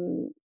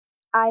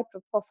I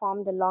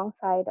performed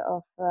alongside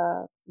of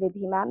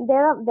Vidhi ma'am.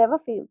 There were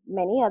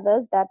many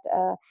others that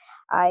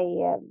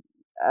I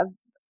uh,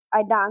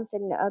 I danced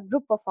in a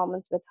group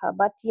performance with her.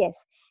 But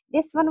yes,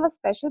 this one was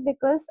special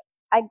because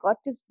I got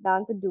to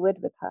dance a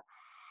duet with her.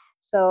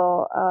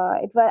 So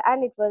it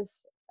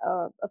was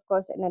of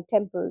course in a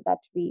temple that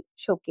we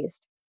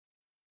showcased.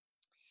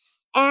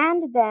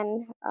 And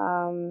then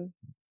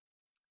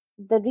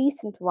the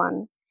recent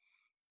one,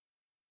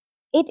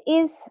 it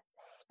is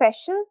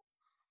special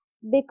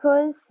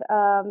because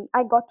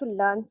I got to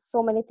learn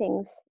so many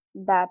things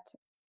that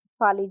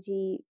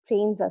Paliji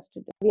trains us to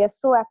do. We are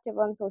so active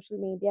on social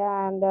media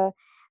and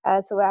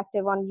so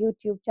active on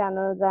YouTube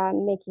channels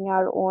and making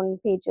our own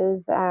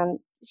pages. And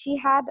she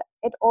had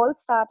it all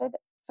started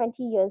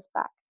 20 years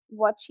back.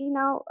 What she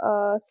now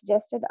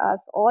suggested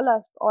all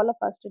of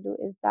us to do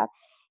is that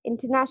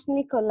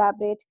internationally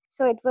collaborate.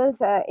 So it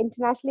was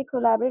internationally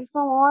collaborate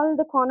from all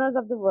the corners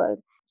of the world.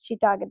 She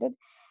targeted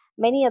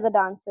many other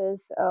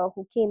dancers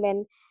who came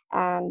in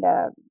and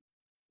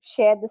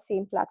shared the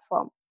same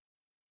platform.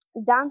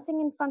 Dancing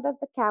in front of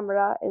the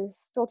camera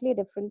is totally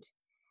different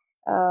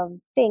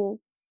thing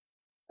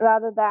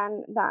rather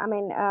than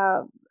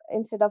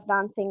instead of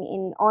dancing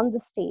in on the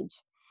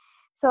stage.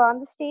 So on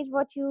the stage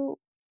what you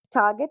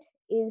target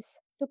is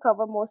to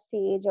cover more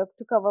stage or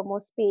to cover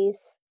more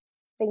space,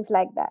 things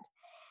like that.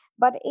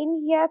 But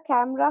in here,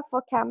 camera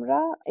for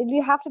camera,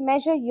 you have to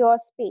measure your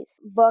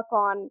space, work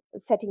on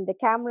setting the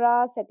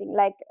camera, setting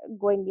like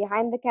going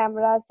behind the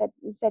camera,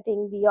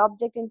 setting the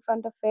object in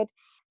front of it,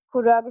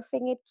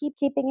 choreographing it,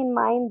 keeping in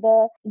mind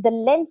the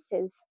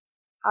lenses,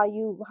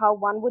 how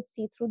one would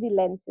see through the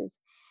lenses.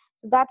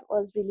 So that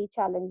was really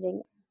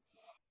challenging.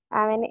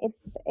 I mean,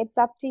 it's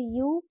up to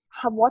you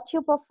what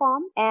you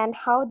perform and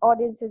how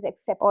audiences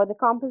accept or the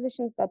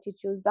compositions that you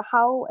choose, the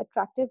how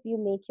attractive you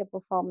make your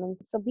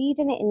performance. So, be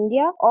it in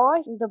India or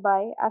in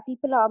Dubai,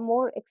 people are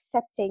more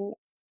accepting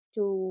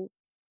to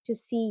to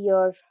see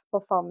your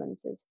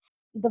performances,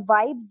 the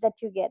vibes that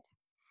you get.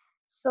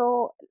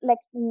 So, like,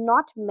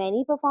 not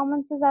many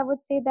performances, I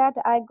would say that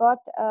I got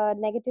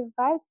negative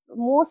vibes.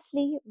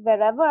 Mostly,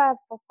 wherever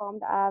I've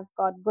performed, I've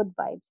got good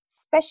vibes.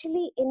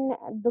 Especially in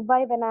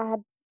Dubai,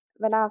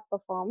 when I've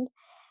performed,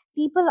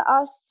 people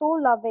are so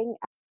loving.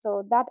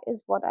 So that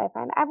is what I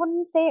find. I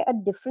wouldn't say a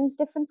difference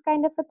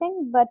kind of a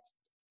thing, but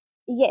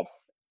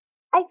yes,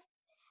 I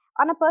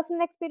on a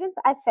personal experience,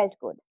 I felt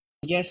good.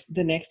 Yes,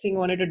 the next thing I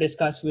wanted to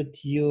discuss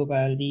with you,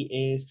 Paradi,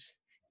 is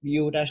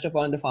you touched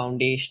upon the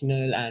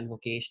foundational and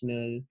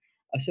vocational.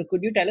 So,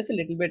 could you tell us a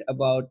little bit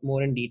about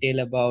more in detail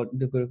about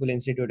the Gurukul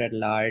Institute at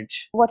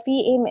large? What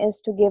we aim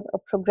is to give a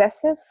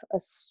progressive, a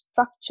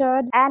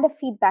structured, and a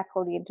feedback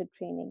oriented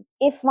training.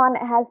 If one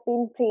has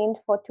been trained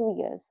for 2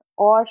 years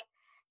or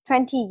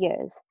 20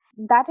 years,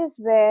 that is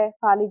where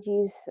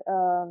Paliji's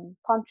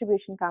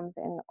contribution comes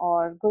in,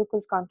 or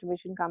Gurukul's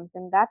contribution comes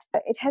in. That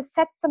it has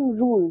set some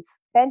rules,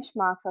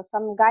 benchmarks, or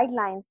some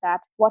guidelines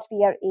that what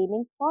we are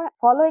aiming for.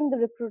 Following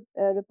the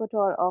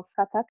repertoire of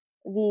Kathak,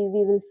 we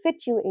will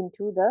fit you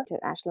into the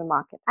international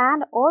market.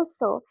 And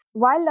also,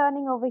 while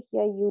learning over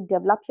here, you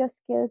develop your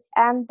skills,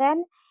 and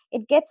then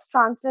it gets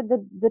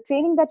translated. The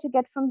training that you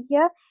get from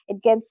here,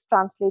 it gets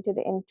translated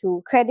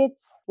into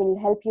credits, will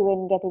help you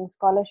in getting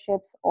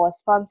scholarships or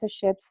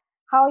sponsorships.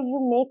 How you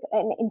make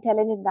an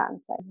intelligent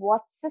dancer,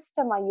 what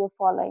system are you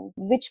following,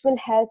 which will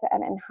help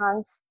and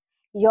enhance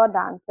your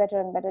dance better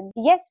and better.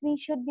 Yes, we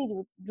should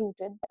be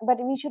rooted, but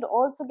we should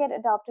also get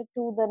adapted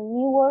to the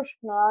newer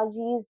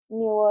technologies,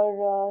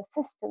 newer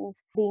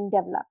systems being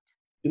developed.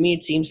 To me,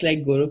 it seems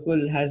like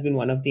Gurukul has been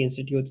one of the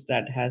institutes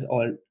that has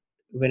all,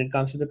 when it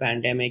comes to the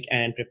pandemic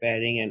and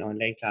preparing and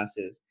online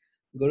classes,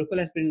 Gurukul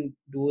has been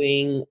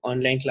doing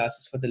online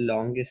classes for the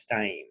longest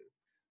time.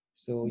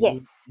 So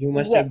Yes, you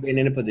must have been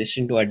in a yes.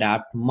 position to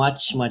adapt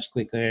much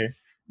quicker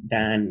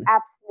than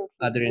Absolutely,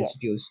 other yes.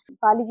 institutes.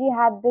 Paliji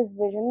had this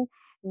vision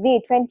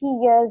way 20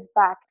 years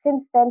back.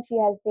 Since then, she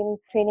has been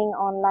training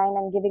online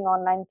and giving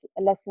online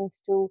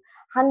lessons to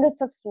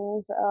hundreds of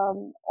students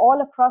all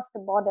across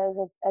the borders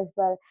as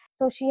well.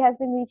 So she has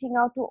been reaching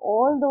out to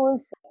all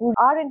those who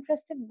are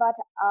interested but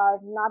are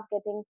not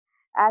getting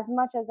as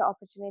much as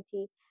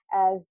opportunity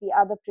as the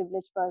other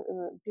privileged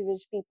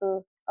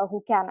people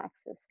who can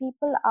access.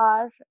 People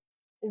are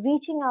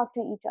reaching out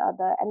to each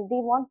other and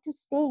they want to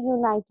stay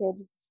united,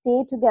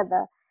 stay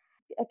together.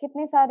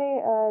 कितने सारे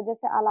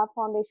जैसे आलाप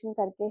foundation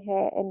करके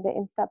है in the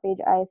Insta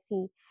page I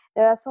see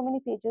there are so many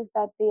pages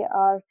that they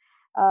are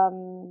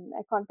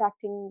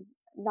contacting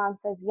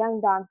dancers,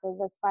 young dancers,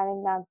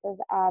 aspiring dancers,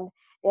 and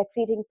they're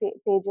creating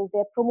pages,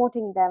 they're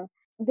promoting them.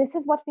 This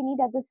is what we need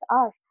at this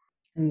hour.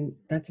 And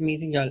that's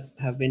amazing. Y'all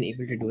have been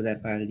able to do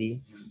that,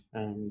 Paldi.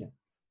 And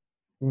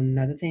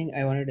another thing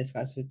I want to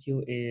discuss with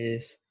you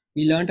is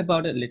we learned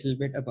about a little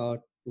bit about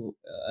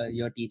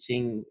your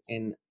teaching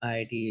in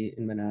IIT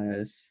in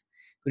Banaras.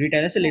 Could you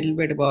tell us a little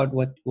bit about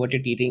what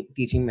your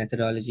teaching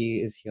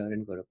methodology is here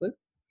in Gurukul?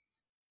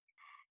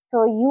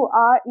 So you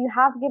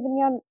have given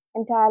your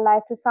entire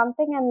life to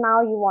something and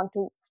now you want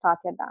to start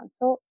your dance.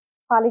 So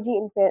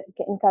Paliji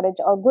encourage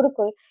or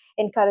Gurukul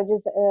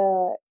encourages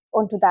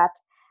onto that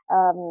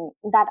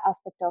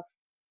aspect of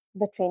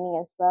the training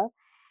as well.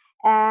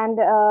 And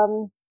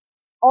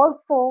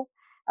also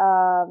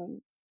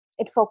um,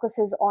 it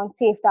focuses on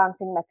safe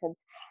dancing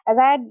methods. As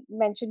I had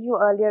mentioned you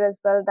earlier as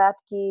well that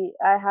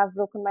I have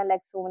broken my leg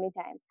so many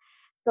times.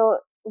 So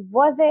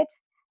was it,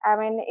 I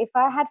mean, if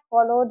I had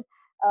followed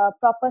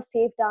proper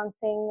safe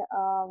dancing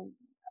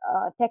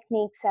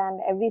techniques and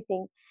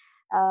everything,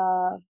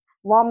 uh,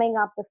 warming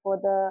up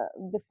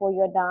before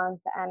your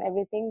dance and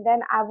everything,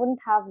 then I wouldn't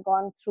have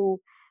gone through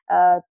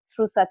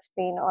such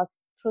pain or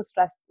through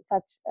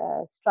such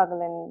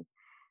struggle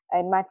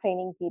in my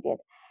training period.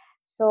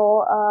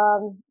 So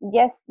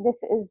yes,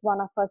 this is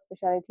one of her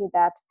specialty,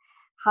 that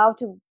how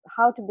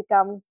to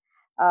become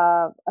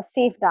a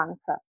safe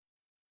dancer.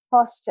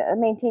 Posture,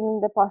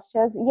 maintaining the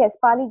postures. Yes,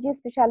 Paliji's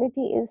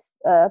specialty is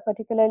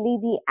particularly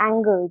the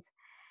angles,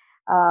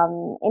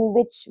 in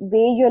which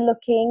way you're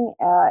looking,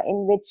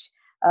 in which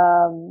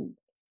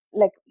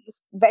like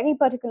very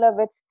particular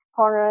with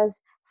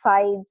corners,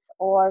 sides,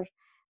 or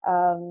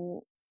um,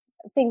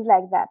 things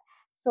like that.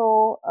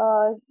 So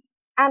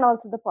and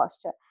also the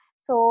posture.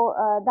 So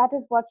that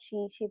is what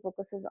she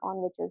focuses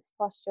on, which is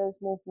postures,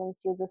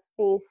 movements, use of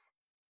space.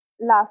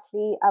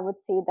 Lastly, I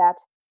would say that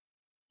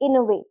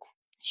innovate.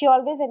 She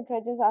always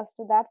encourages us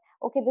to that,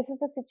 okay, this is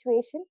the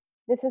situation,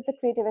 this is the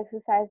creative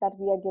exercise that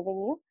we are giving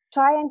you,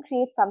 try and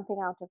create something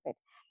out of it.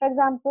 For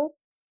example,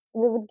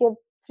 we would give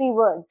three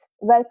words: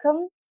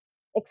 welcome,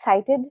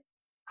 excited,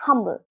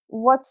 humble.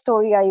 What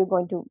story are you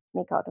going to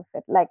make out of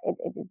it? Like it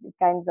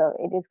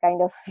is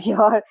kind of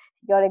your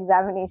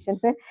examination.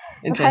 But yes,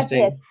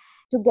 Interesting.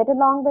 to get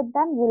along with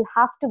them, you'll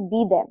have to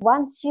be them.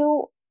 Once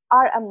you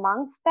are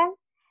amongst them,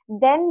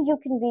 then you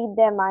can read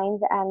their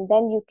minds, and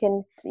then you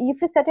can,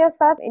 if you set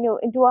yourself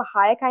into a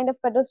higher kind of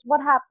pedestal,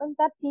 what happens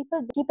that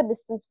people keep a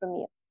distance from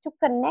you. To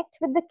connect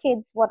with the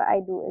kids, what I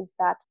do is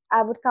that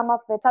I would come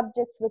up with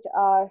subjects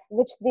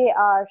which they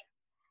are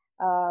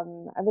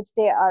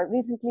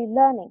recently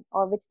learning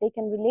or which they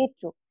can relate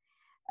to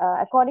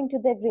according to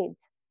their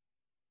grades.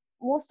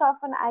 Most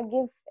often, I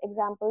give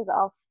examples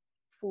of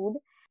food.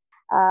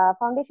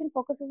 Foundation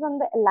focuses on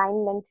the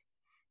alignment,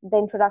 the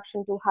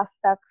introduction to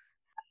hastaks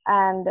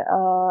and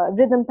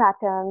rhythm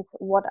patterns.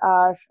 What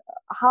are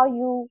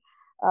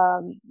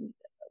um,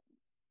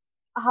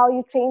 how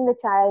you train the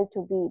child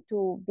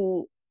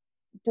to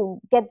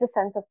get the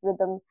sense of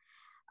rhythm,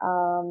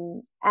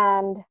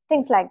 and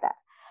things like that.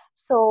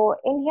 So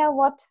in here,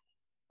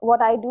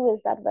 what I do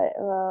is that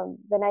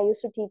when I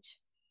used to teach,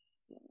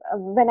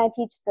 when I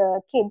teach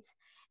the kids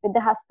with the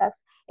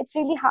hashtags, it's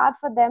really hard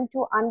for them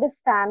to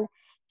understand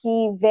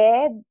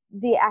where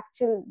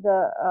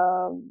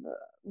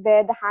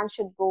where the hand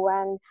should go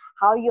and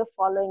how you're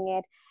following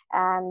it,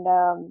 and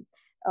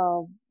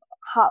uh,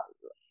 how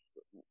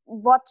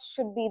what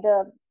should be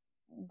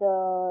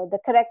the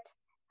correct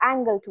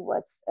angle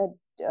towards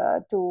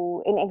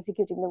to in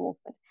executing the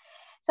movement.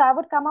 So I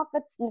would come up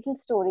with little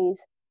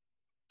stories.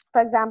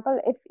 For example,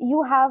 if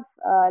you have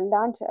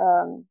learned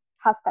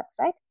hastaks,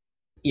 right?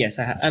 Yes,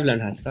 I've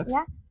learned hashtags.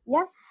 Yeah,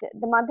 yeah.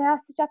 The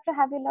Madhyahasta Chakra,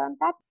 have you learned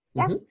that?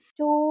 Yeah. Mm-hmm.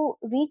 To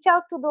reach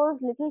out to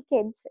those little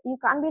kids, you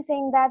can't be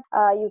saying that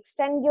you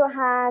extend your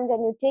hands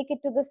and you take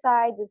it to the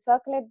side, you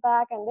circle it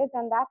back, and this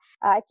and that.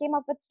 I came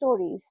up with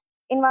stories.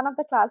 In one of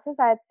the classes,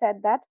 I had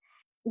said that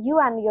you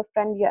and your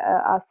friend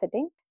are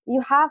sitting.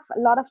 You have a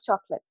lot of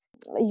chocolates.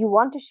 You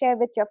want to share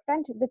with your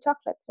friend the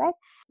chocolates, right?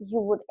 You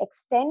would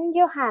extend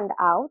your hand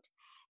out,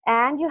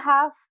 and you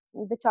have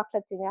the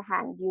chocolates in your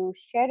hand. You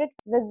share it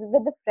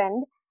with the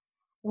friend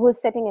who's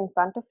sitting in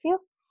front of you,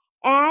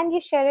 and you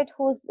share it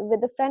who's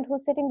with the friend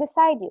who's sitting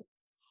beside you.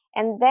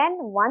 And then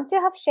once you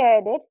have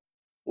shared it,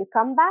 you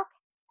come back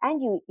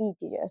and you eat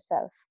it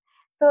yourself.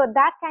 So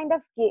that kind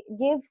of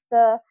gives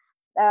the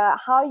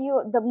how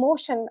you the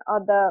motion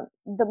or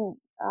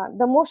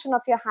the motion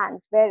of your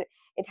hands, where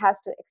it has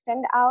to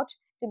extend out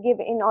to give,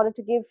 in order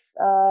to give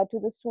to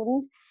the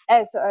student,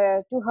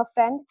 to her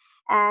friend,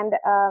 and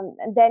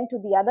then to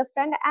the other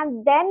friend,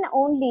 and then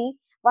only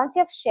once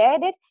you have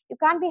shared it, you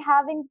can't be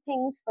having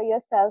things for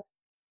yourself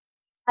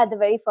at the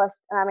very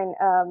first,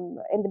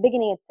 in the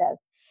beginning itself.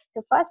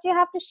 So first you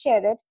have to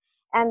share it,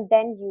 and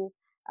then you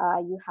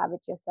have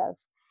it yourself.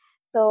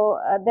 So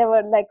there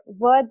were like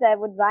words I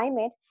would rhyme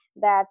it,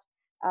 that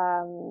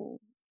um,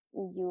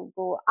 you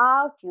go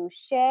out, you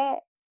share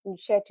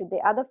to the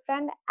other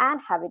friend and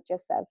have it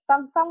yourself,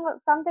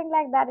 something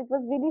like that. It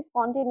was really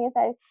spontaneous.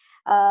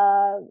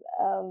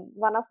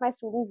 One of my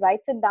students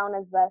writes it down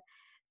as well.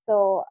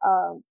 So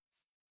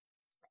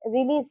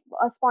really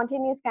a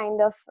spontaneous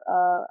kind of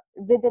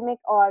rhythmic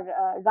or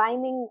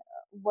rhyming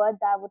words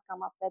I would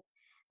come up with,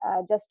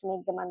 just to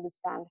make them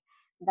understand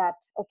that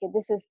okay,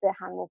 this is the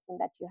hand movement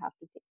that you have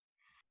to take.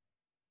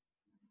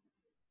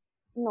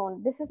 No,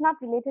 this is not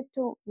related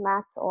to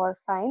maths or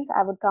science.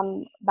 I would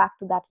come back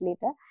to that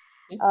later.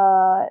 Okay.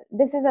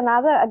 This is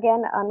another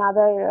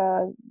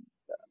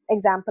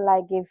example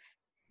I give,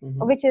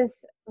 Mm-hmm.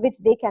 which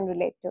they can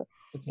relate to,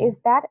 Okay. is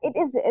that it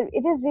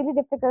is really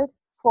difficult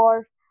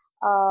for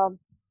uh,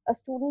 a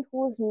student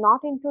who's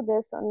not into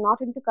this or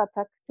not into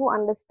Kathak to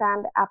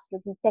understand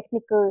absolutely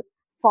technical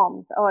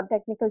forms or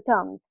technical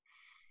terms.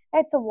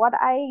 Right. So what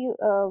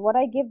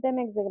I give them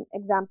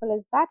example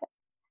is that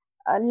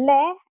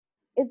lay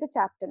is the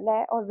chapter.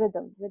 Lay or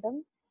rhythm.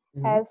 Rhythm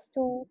Mm-hmm. has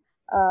two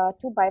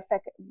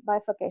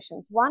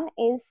bifurcations. One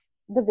is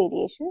the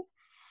variations,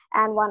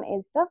 and one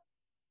is the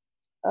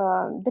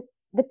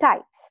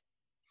types.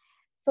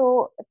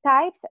 So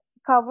types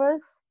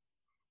covers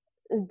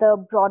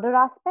the broader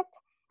aspect,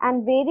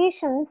 and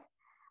variations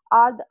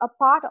are a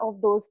part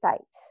of those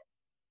types.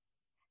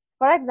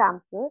 For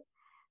example,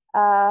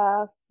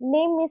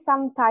 name me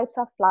some types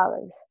of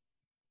flowers.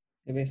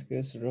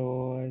 Hibiscus,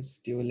 rose,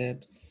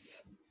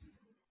 tulips,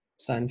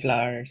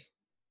 sunflowers.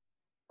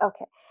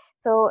 Okay,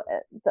 so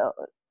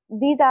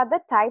these are the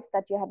types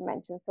that you had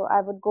mentioned. So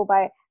I would go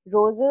by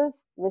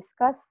roses,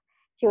 viscous,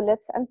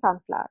 tulips, and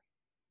sunflower,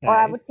 or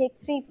I Right. would take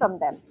three from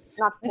them,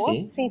 not I four,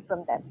 see. three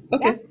from them. Yeah.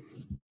 Okay.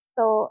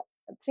 So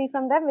three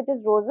from them, which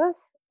is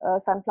roses,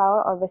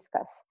 sunflower, or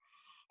viscous.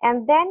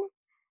 And then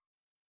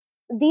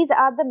these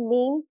are the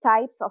main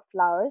types of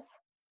flowers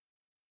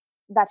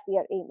that we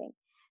are aiming.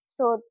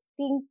 So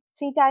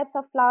three types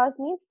of flowers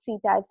means three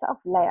types of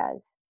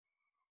layers,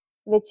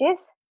 which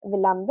is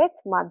Vilambit,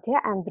 Madhya,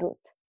 and Drut,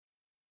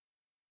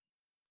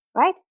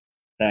 right?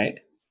 Right.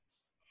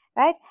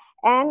 Right.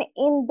 And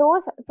in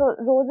those, so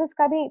roses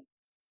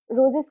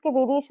के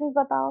variations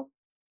बताओ.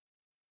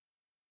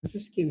 This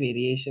is key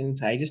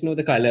variations. I just know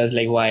the colors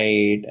like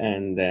white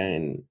and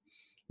then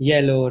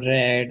yellow,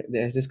 red.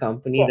 There's this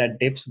company Yes. that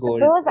dips So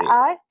gold. those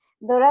are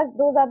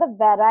the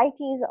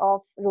varieties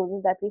of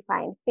roses that we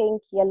find: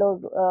 pink,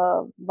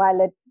 yellow,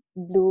 violet,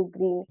 blue,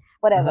 green,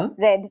 whatever, Uh-huh.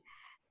 red.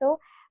 So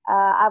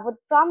I would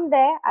from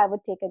there I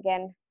would take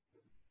again,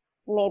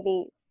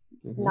 maybe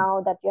Mm-hmm.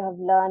 now that you have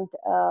learned,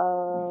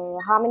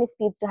 how many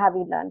speeds have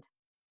you learned?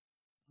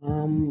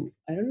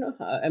 I don't know.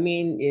 I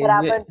mean,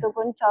 बराबर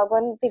दुगुन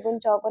चौगुन तिगुन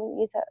चौगुन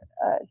ये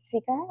सब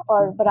सीखा है,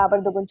 और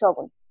बराबर दुगुन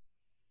चौगुन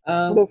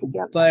um, basically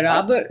on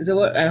that, right?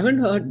 barabar. I haven't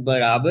heard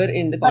barabar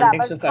in the बराबर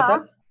context of था,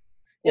 Kathak.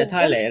 Yeah, एक दिन.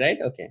 thale,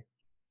 right? Okay.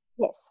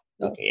 Yes,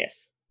 Okay. yes.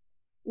 Yes.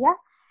 Yeah.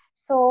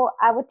 So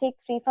I would take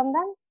three from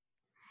them.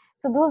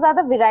 So those are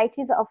the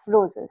varieties of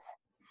roses.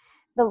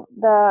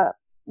 The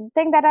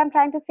thing that I'm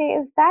trying to say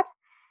is that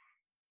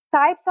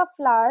types of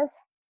flowers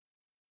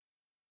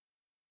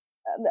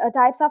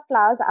types of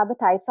flowers are the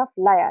types of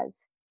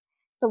layers.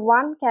 So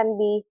one can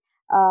be,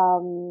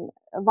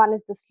 one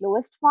is the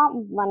slowest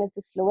form, one is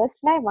the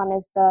slowest layer, one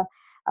is the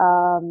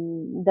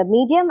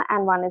medium,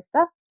 and one is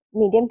the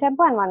medium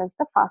tempo, and one is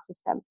the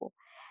fastest tempo.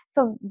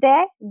 So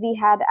there we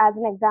had, as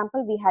an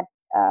example, we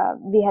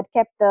had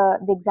kept the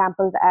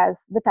examples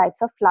as the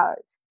types of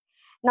flowers.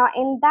 Now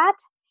in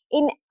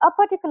a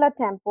particular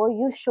tempo,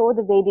 you show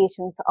the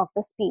variations of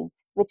the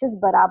speeds, which is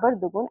barabar,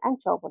 dugun, and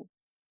chogun.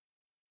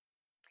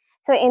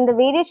 So in the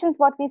variations,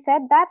 what we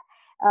said that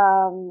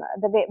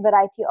the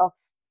variety of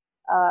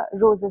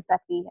roses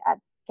that we had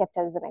kept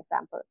as an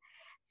example.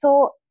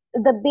 So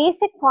the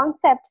basic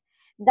concept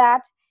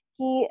that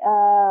the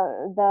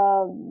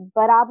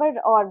barabar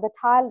or the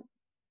thal,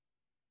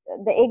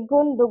 the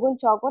ekgun, dugun,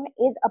 chogun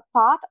is a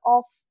part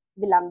of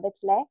Vilambit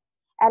lay,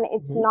 and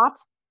it's Mm-hmm. not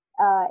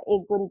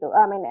ekgun.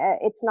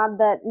 It's not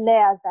the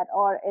layers that,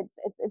 or it's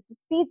the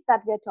speeds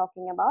that we're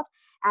talking about,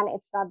 and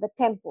it's not the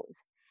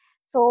tempos.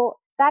 So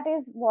that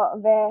is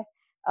where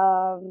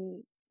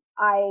um,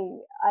 I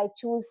I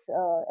choose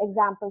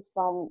examples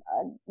from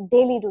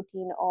daily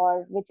routine,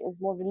 or which is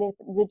more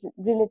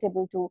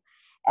relatable to,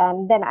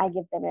 and then I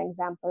give them an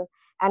example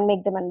and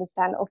make them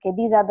understand, okay,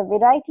 these are the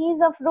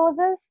varieties of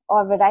roses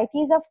or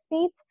varieties of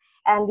speeds,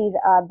 and these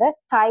are the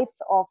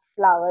types of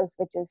flowers,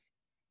 which is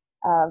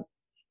uh,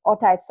 or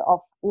types of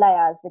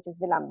layers, which is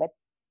Vilambit,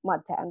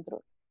 Madhya, and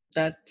Drut.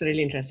 That's a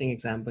really interesting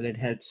example. It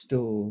helps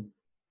to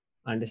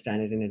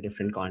understand it in a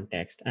different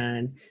context.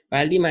 And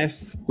Valdi,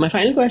 my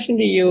final question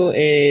to you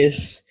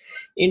is,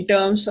 in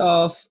terms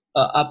of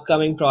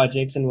upcoming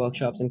projects and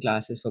workshops and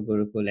classes for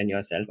Gurukul and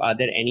yourself, are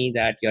there any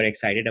that you're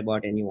excited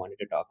about and you wanted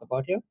to talk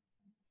about here?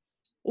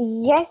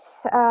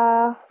 Yes,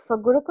 for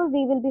Gurukul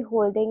we will be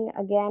holding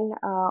again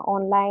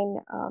online.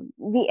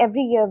 We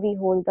every year we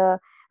hold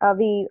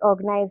we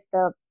organize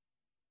the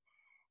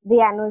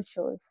annual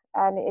shows,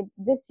 and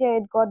this year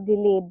it got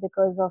delayed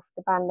because of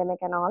the pandemic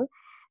and all.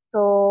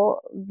 So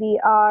we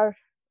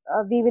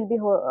will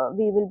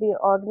be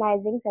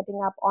organizing,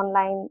 setting up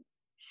online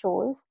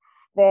shows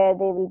where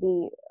they will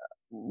be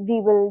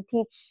we will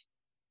teach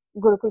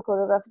Gurukul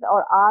choreographies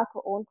or our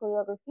own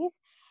choreographies,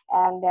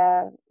 and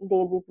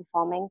they'll be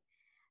performing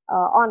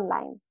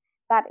online.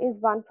 That is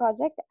one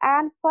project.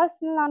 And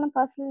personal, on a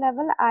personal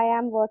level, I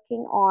am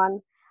working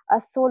on a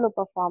solo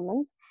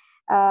performance,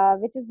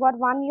 which is what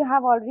one you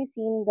have already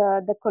seen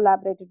the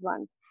collaborated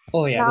ones.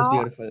 Oh yeah, it was Now,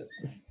 beautiful.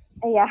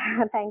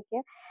 yeah, thank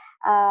you.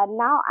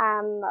 Now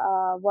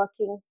I'm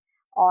working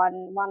on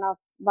one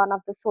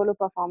of the solo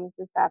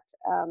performances that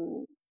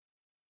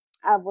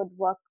I would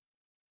work.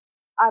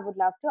 I would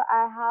love to.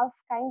 I have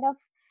kind of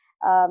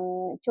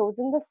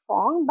chosen the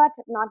song, but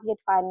not yet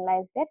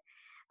finalized it.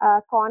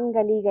 Kaun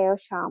gali gayo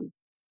sham.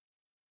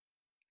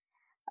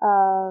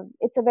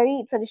 It's a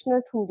very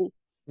traditional Thumri,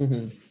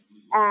 Hmm.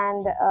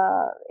 and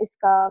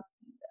इसका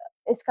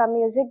इसका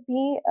music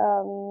भी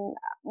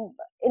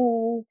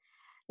in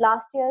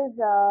last year's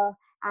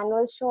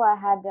annual show I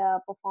had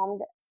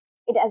performed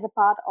it as a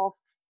part of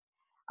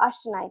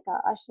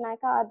Ashtanayika.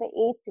 Ashtanayika are the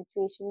eight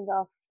situations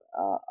of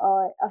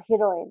a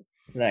heroine.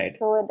 Right.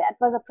 So that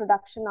was a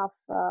production of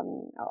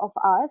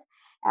ours,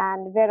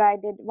 and where I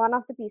did one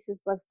of the pieces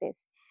was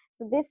this.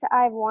 So this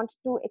I want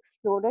to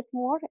explore it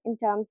more in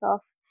terms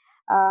of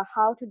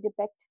how to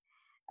depict,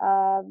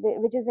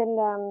 which is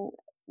in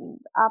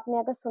आपने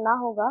अगर सुना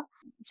होगा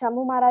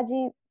शंभू महाराज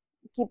जी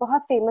की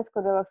बहुत famous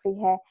choreography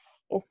है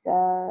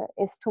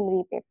इस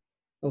ठुमरी पे.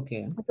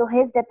 Okay. So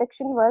his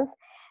depiction was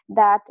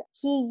that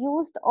he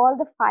used all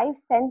the five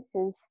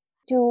senses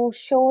to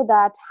show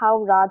that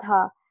how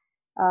Radha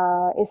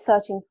is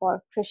searching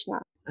for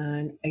Krishna.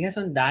 And I guess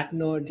on that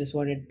note, just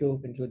wanted to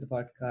conclude the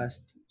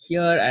podcast.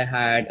 Here, I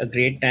had a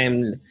great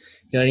time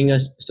hearing your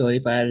story,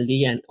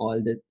 Payaldi, and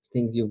all the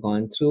things you've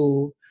gone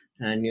through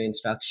and your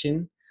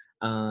instruction.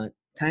 Uh,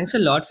 Thanks a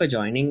lot for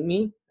joining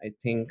me. I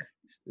think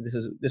this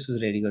was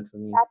really good for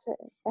me.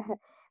 That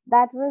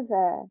that was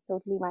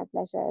totally my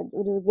pleasure.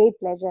 It was a great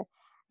pleasure.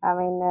 I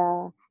mean,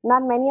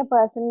 not many a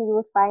person you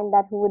would find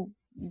that who would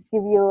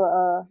give you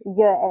a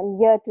year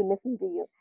and year to listen to you.